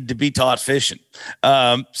that he needed to be taught fishing.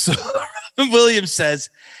 So Robin Williams says,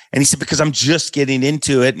 and he said, because I'm just getting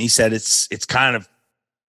into it. And he said, it's kind of,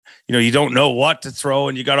 you don't know what to throw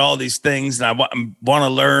and you got all these things and I want to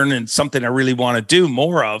learn and something I really want to do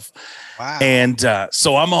more of. Wow. And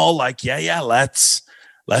so I'm all like, yeah, let's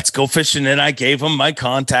go fishing. And I gave him my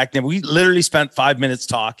contact and we literally spent 5 minutes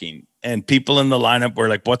talking and people in the lineup were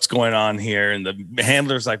like, what's going on here? And the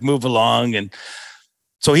handler's like, move along. And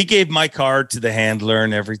so he gave my card to the handler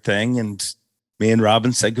and everything. And me and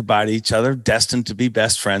Robin said goodbye to each other, destined to be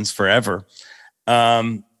best friends forever.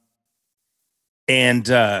 And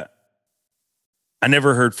I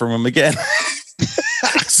never heard from him again.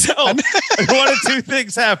 So one of two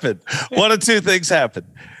things happened.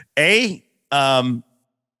 A,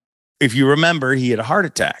 if you remember, he had a heart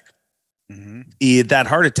attack. Mm-hmm. He had that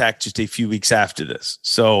heart attack just a few weeks after this.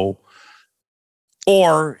 So,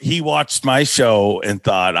 or he watched my show and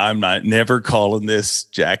thought, I'm never calling this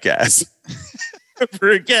jackass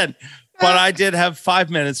ever again. But I did have 5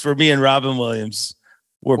 minutes where me and Robin Williams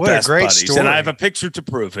were best buddies. Story. And I have a picture to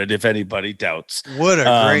prove it if anybody doubts. What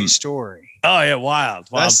a great story. Oh, yeah, wild.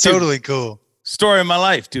 That's totally cool. Story of my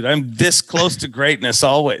life, dude. I'm this close to greatness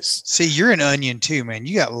always. See, you're an onion too, man.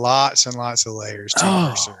 You got lots and lots of layers to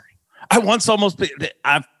Mercer. I once almost,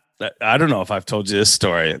 I don't know if I've told you this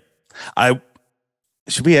story.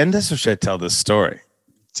 Should we end this or should I tell this story?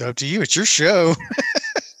 It's up to you. It's your show.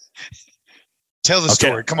 Tell the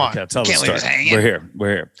story. Come on. Okay, tell the story.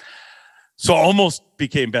 We're here. So almost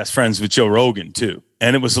became best friends with Joe Rogan too.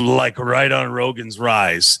 And it was like right on Rogan's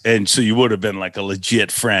rise. And so you would have been like a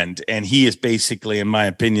legit friend. And he is basically, in my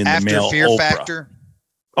opinion, the male Fear Oprah. Factor?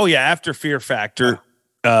 Oh yeah. After Fear Factor,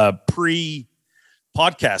 pre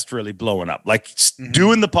podcast really blowing up, like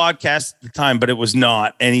doing the podcast at the time, but it was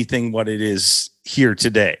not anything what it is here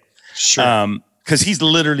today. Sure. Because he's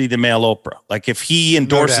literally the male Oprah. Like if he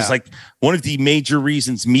endorses, like one of the major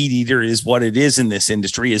reasons Meat Eater is what it is in this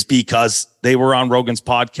industry is because they were on Rogan's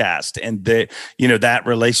podcast and that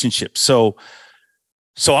relationship. So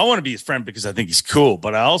I want to be his friend because I think he's cool,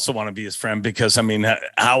 but I also want to be his friend because I mean,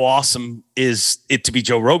 how awesome is it to be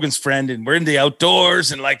Joe Rogan's friend and we're in the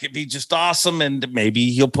outdoors and like it'd be just awesome. And maybe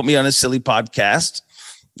he'll put me on a silly podcast.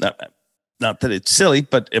 Not that it's silly,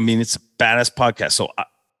 but I mean, it's a badass podcast. So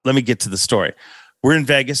let me get to the story. We're in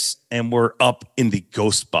Vegas and we're up in the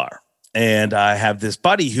Ghost Bar. And I have this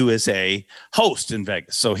buddy who is a host in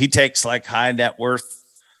Vegas. So he takes like high net worth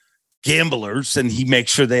gamblers and he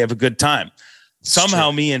makes sure they have a good time.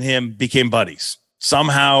 Somehow me and him became buddies.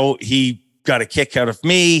 Somehow he got a kick out of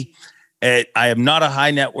me. I am not a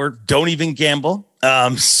high net worth, don't even gamble.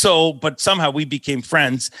 But somehow we became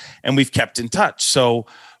friends and we've kept in touch. So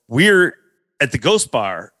we're at the Ghost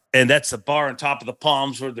Bar. And that's the bar on top of the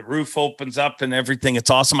palms where the roof opens up and everything. It's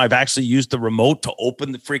awesome. I've actually used the remote to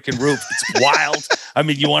open the freaking roof. It's wild. I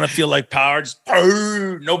mean, you want to feel like power. Just,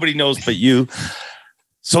 nobody knows but you.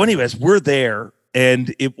 So anyways, we're there.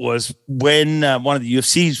 And it was when one of the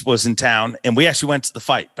UFCs was in town and we actually went to the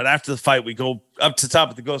fight. But after the fight, we go up to the top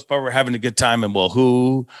of the Ghost Bar. We're having a good time. And well,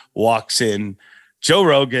 who walks in? Joe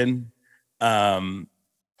Rogan, Goldie,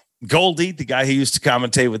 the guy who used to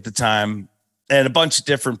commentate with the time, and a bunch of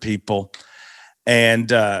different people. And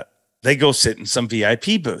they go sit in some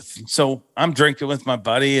VIP booth. So I'm drinking with my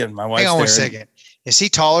buddy and my wife. Hang on 1 second. Is he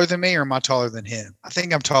taller than me or am I taller than him? I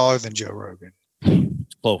think I'm taller than Joe Rogan.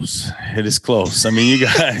 Close. It is close. I mean,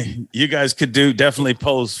 you guys could definitely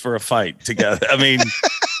pose for a fight together. I mean,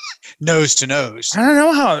 nose to nose. I don't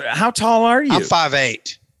know how tall are you? I'm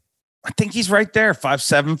 5'8". I think he's right there.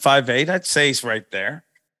 5'7", 5'8". I'd say he's right there.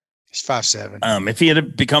 He's 5'7". If he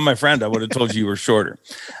had become my friend, I would have told you were shorter.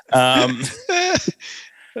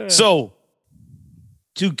 So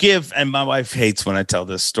to give, and my wife hates when I tell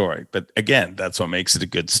this story, but again, that's what makes it a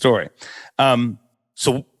good story.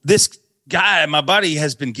 So this guy, my buddy,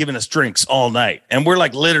 has been giving us drinks all night, and we're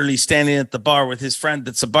like literally standing at the bar with his friend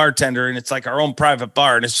that's a bartender, and it's like our own private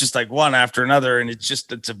bar, and it's just like one after another, and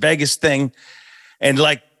it's a Vegas thing, and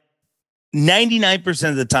like 99%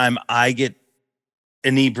 of the time I get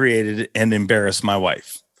inebriated and embarrass my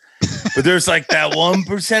wife, but there's like that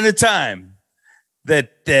 1% of time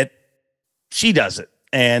that she does it,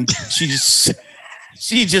 and she just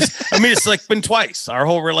I mean, it's like been twice our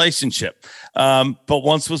whole relationship, but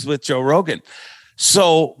once was with Joe Rogan.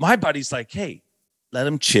 So my buddy's like, hey, let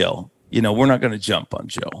him chill, we're not going to jump on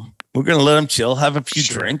Joe. We're going to let him chill, have a few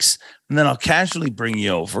drinks, and then I'll casually bring you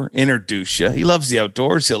over, introduce you. He loves the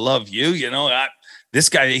outdoors, he'll love you. This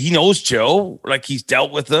guy, he knows Joe, like he's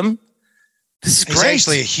dealt with him. This is great. He's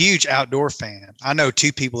actually a huge outdoor fan. I know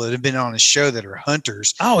two people that have been on his show that are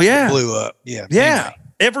hunters. Oh, yeah. Blew up. Yeah. Yeah. Anyway.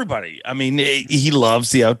 Everybody. I mean, he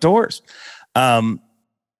loves the outdoors. So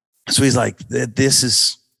he's like, this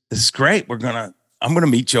is great. I'm going to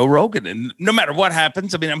meet Joe Rogan. And no matter what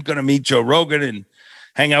happens, I mean, I'm going to meet Joe Rogan and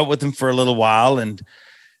hang out with him for a little while. And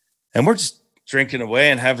we're just drinking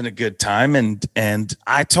away and having a good time. And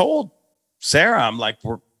I told Sarah, I'm like,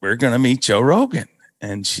 we're going to meet Joe Rogan.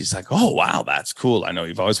 And she's like, oh, wow, that's cool. I know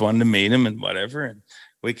you've always wanted to meet him and whatever. And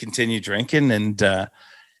we continue drinking. And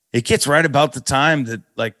it gets right about the time that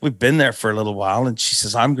like we've been there for a little while. And she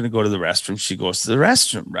says, I'm going to go to the restroom. She goes to the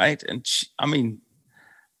restroom. Right. And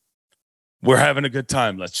we're having a good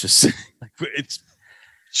time. Let's just say it's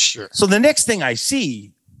sure. So the next thing I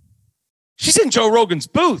see, she's in Joe Rogan's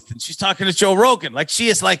booth and she's talking to Joe Rogan. Like she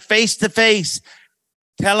is like face to face,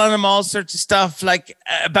 telling him all sorts of stuff, like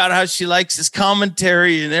about how she likes his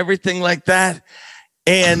commentary and everything like that.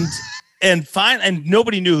 And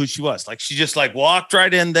nobody knew who she was. Like she just like walked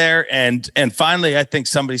right in there. And finally, I think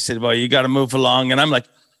somebody said, well, you got to move along. And I'm like,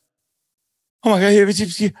 oh my God, you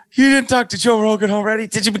didn't talk to Joe Rogan already,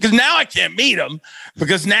 did you? Because now I can't meet him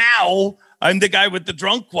because now I'm the guy with the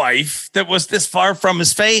drunk wife that was this far from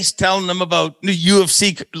his face telling him about the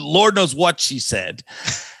UFC. Lord knows what she said.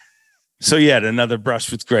 So yeah, another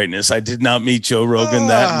brush with greatness. I did not meet Joe Rogan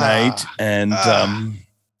that night. And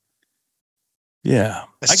yeah.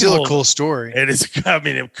 That's still a cool story. It is. I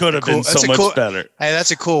mean, it could have been so much better. Hey,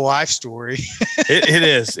 that's a cool life story. It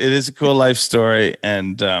is. It is a cool life story.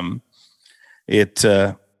 And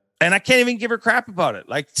And I can't even give her crap about it.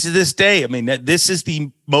 Like to this day, I mean, this is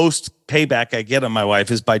the most payback I get on my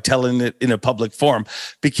wife is by telling it in a public forum,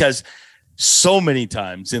 because so many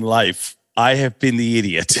times in life I have been the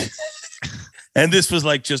idiot. And this was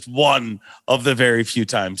like just one of the very few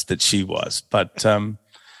times that she was. But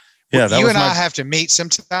yeah, that you was and I have to meet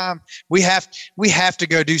sometime. We have to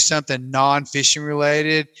go do something non-fishing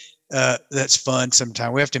related. That's fun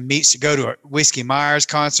sometime. We have to meet to go to a Whiskey Myers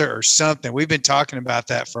concert or something. We've been talking about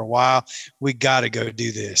that for a while. We got to go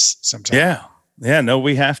do this sometime. Yeah. Yeah. No,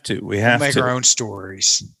 we have to. We have to make our own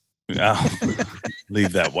stories.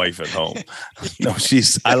 Leave that wife at home. No,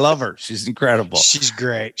 I love her. She's incredible. She's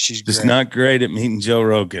great. She's just not great at meeting Joe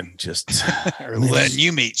Rogan. Just or letting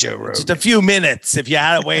you meet Joe Rogan. Just a few minutes. If you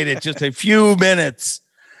had waited just a few minutes.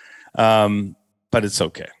 But it's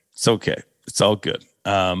okay. It's okay. It's all good.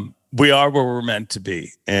 We are where we're meant to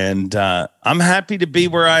be. And I'm happy to be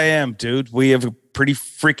where I am, dude. We have a pretty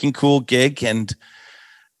freaking cool gig. And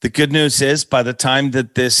the good news is by the time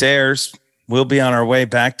that this airs, we'll be on our way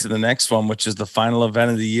back to the next one, which is the final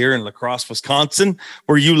event of the year in La Crosse, Wisconsin,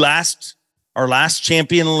 where our last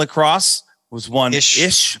champion in lacrosse was one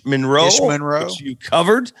Ish Monroe, which you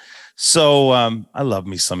covered. So I love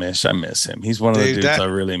me some Ish. I miss him. He's one of the dudes I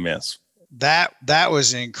really miss. That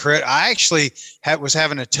was incredible. I actually was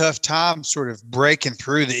having a tough time sort of breaking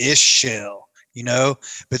through the Ish shell,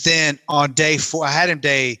 but then on day 4, I had him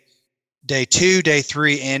day 2, day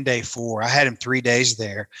 3, and day 4. I had him 3 days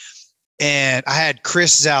there. And I had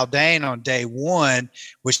Chris Zaldane on day 1,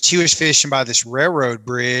 which he was fishing by this railroad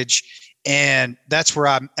bridge. And that's where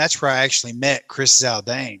I actually met Chris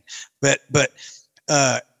Zaldane. But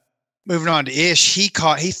moving on to Ish, he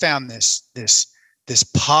found this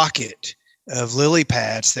pocket of lily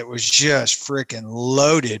pads that was just freaking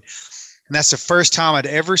loaded. And that's the first time I'd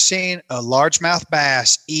ever seen a largemouth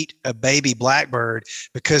bass eat a baby blackbird,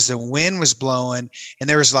 because the wind was blowing and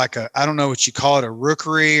there was like I don't know what you call it, a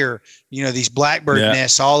rookery or, these blackbird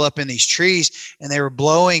nests all up in these trees, and they were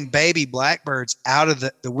blowing baby blackbirds out of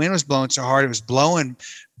the wind was blowing so hard. It was blowing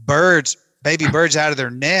baby birds out of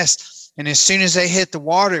their nest. And as soon as they hit the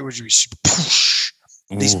water, it was just poosh.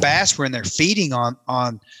 These bass were in there feeding on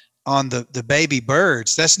the baby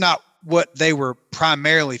birds. That's not what they were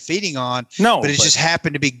primarily feeding on. No, but it just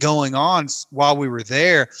happened to be going on while we were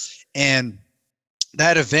there. And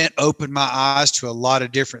that event opened my eyes to a lot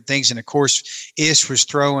of different things. And of course, Ish was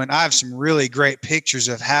throwing, I have some really great pictures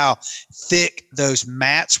of how thick those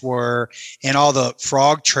mats were and all the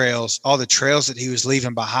frog trails, all the trails that he was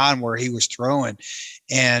leaving behind where he was throwing.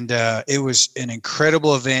 And it was an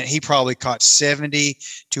incredible event. He probably caught 70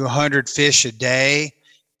 to 100 fish a day.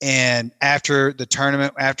 And after the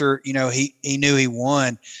tournament, after, he knew he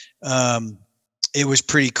won, it was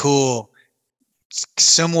pretty cool.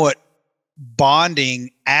 Somewhat bonding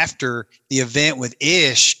after the event with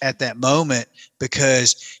Ish at that moment,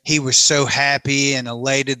 because he was so happy and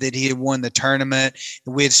elated that he had won the tournament.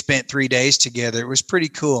 We had spent 3 days together. It was pretty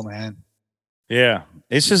cool, man. Yeah.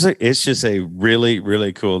 It's just a really,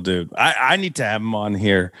 really cool dude. I need to have him on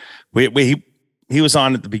here. He was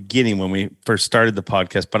on at the beginning when we first started the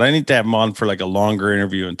podcast, but I need to have him on for like a longer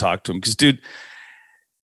interview and talk to him. Because, dude,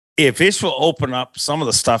 if Ish will open up some of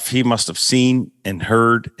the stuff he must have seen and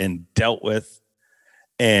heard and dealt with,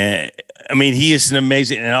 and I mean, he is an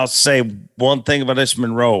amazing. And I'll say one thing about Ish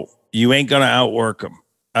Monroe: you ain't gonna outwork him.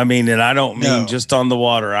 I mean, and I don't mean just on the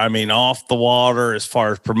water. I mean off the water, as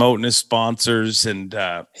far as promoting his sponsors, and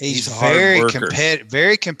he's a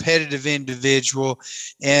very competitive individual.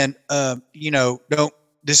 And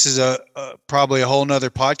this is a probably a whole nother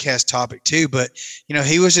podcast topic too. But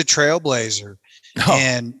he was a trailblazer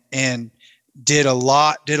and did a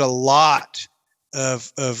lot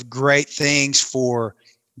of great things for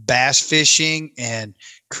bass fishing, and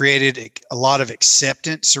created a lot of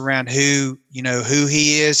acceptance around who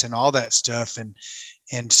he is and all that stuff. And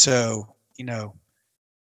so,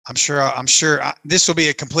 I'm sure this will be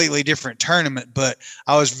a completely different tournament, but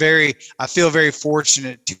I feel very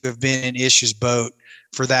fortunate to have been in Ish's boat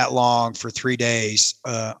for that long, for 3 days,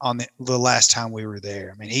 on the last time we were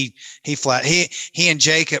there. I mean, he and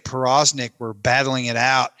Jacob Porosnik were battling it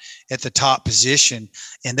out at the top position,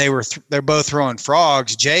 and they're both throwing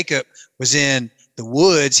frogs. Jacob was in the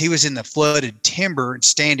woods. He was in the flooded timber and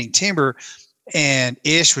standing timber, and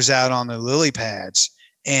Ish was out on the lily pads.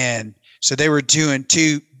 And so they were doing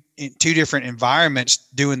two different environments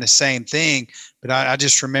doing the same thing. But I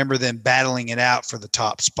just remember them battling it out for the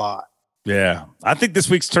top spot. Yeah. I think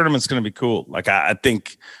this week's tournament's going to be cool. Like, I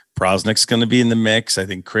think Prosnick's going to be in the mix. I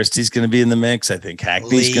think Christie's going to be in the mix. I think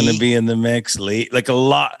Hackney's going to be in the mix. Lee, like a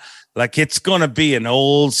lot. Like, it's going to be an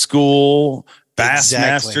old school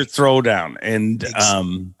Bassmaster Throwdown. And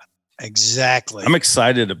exactly. I'm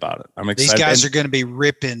excited about it. I'm excited. These guys are going to be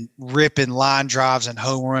ripping line drives and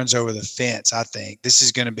home runs over the fence, I think. This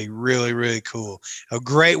is going to be really, really cool. A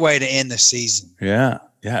great way to end the season. Yeah.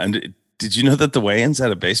 Yeah. And did you know that the weigh-in's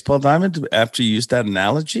at a baseball diamond after you used that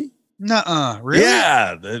analogy? Nuh-uh. Really?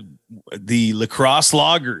 Yeah. The Lacrosse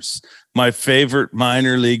Loggers, my favorite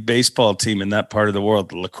minor league baseball team in that part of the world,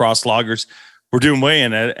 the Lacrosse Loggers, we're doing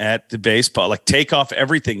weigh-in at the baseball. Like, takeoff,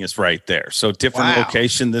 everything is right there. So different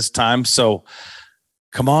location this time. So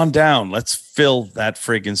come on down. Let's fill that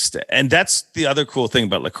friggin' and that's the other cool thing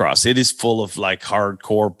about lacrosse. It is full of like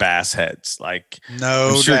hardcore bass heads. Like, no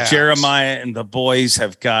I'm sure doubt. Jeremiah and the boys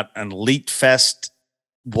have got an Elite Fest,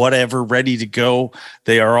 whatever, ready to go.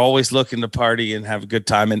 They are always looking to party and have a good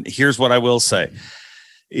time. And here's what I will say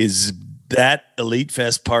is that Elite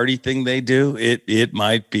Fest party thing they do, it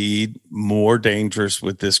might be more dangerous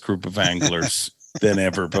with this group of anglers than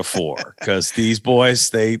ever before. Because these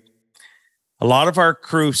boys, a lot of our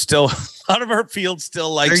crew still, a lot of our field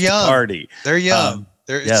still likes to party. They're young.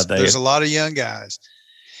 There's a lot of young guys.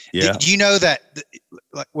 Yeah. Do you know that,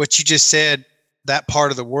 like what you just said, that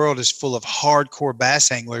part of the world is full of hardcore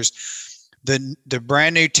bass anglers? The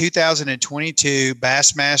brand new 2022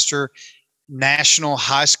 Bassmaster National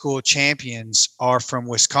High School champions are from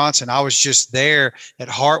Wisconsin. I was just there at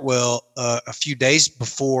Hartwell a few days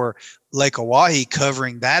before Lake Oahe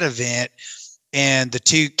covering that event. And the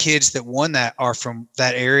two kids that won that are from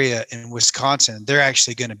that area in Wisconsin. They're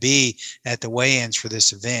actually going to be at the weigh-ins for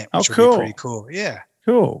this event, which will be pretty cool. Yeah.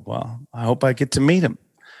 Cool. Well, I hope I get to meet them.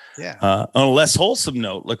 Yeah. On a less wholesome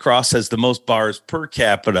note, lacrosse has the most bars per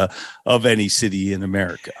capita of any city in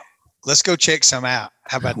America. Let's go check some out.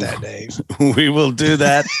 How about that, Dave? We will do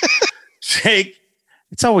that. Jake,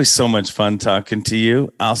 it's always so much fun talking to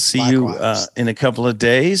you. I'll see you in a couple of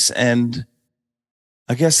days. And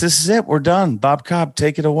I guess this is it. We're done. Bob Cobb,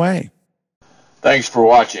 take it away. Thanks for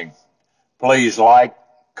watching. Please like,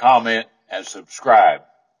 comment, and subscribe,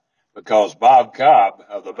 because Bob Cobb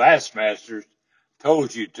of the Bassmasters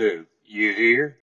told you to. You hear?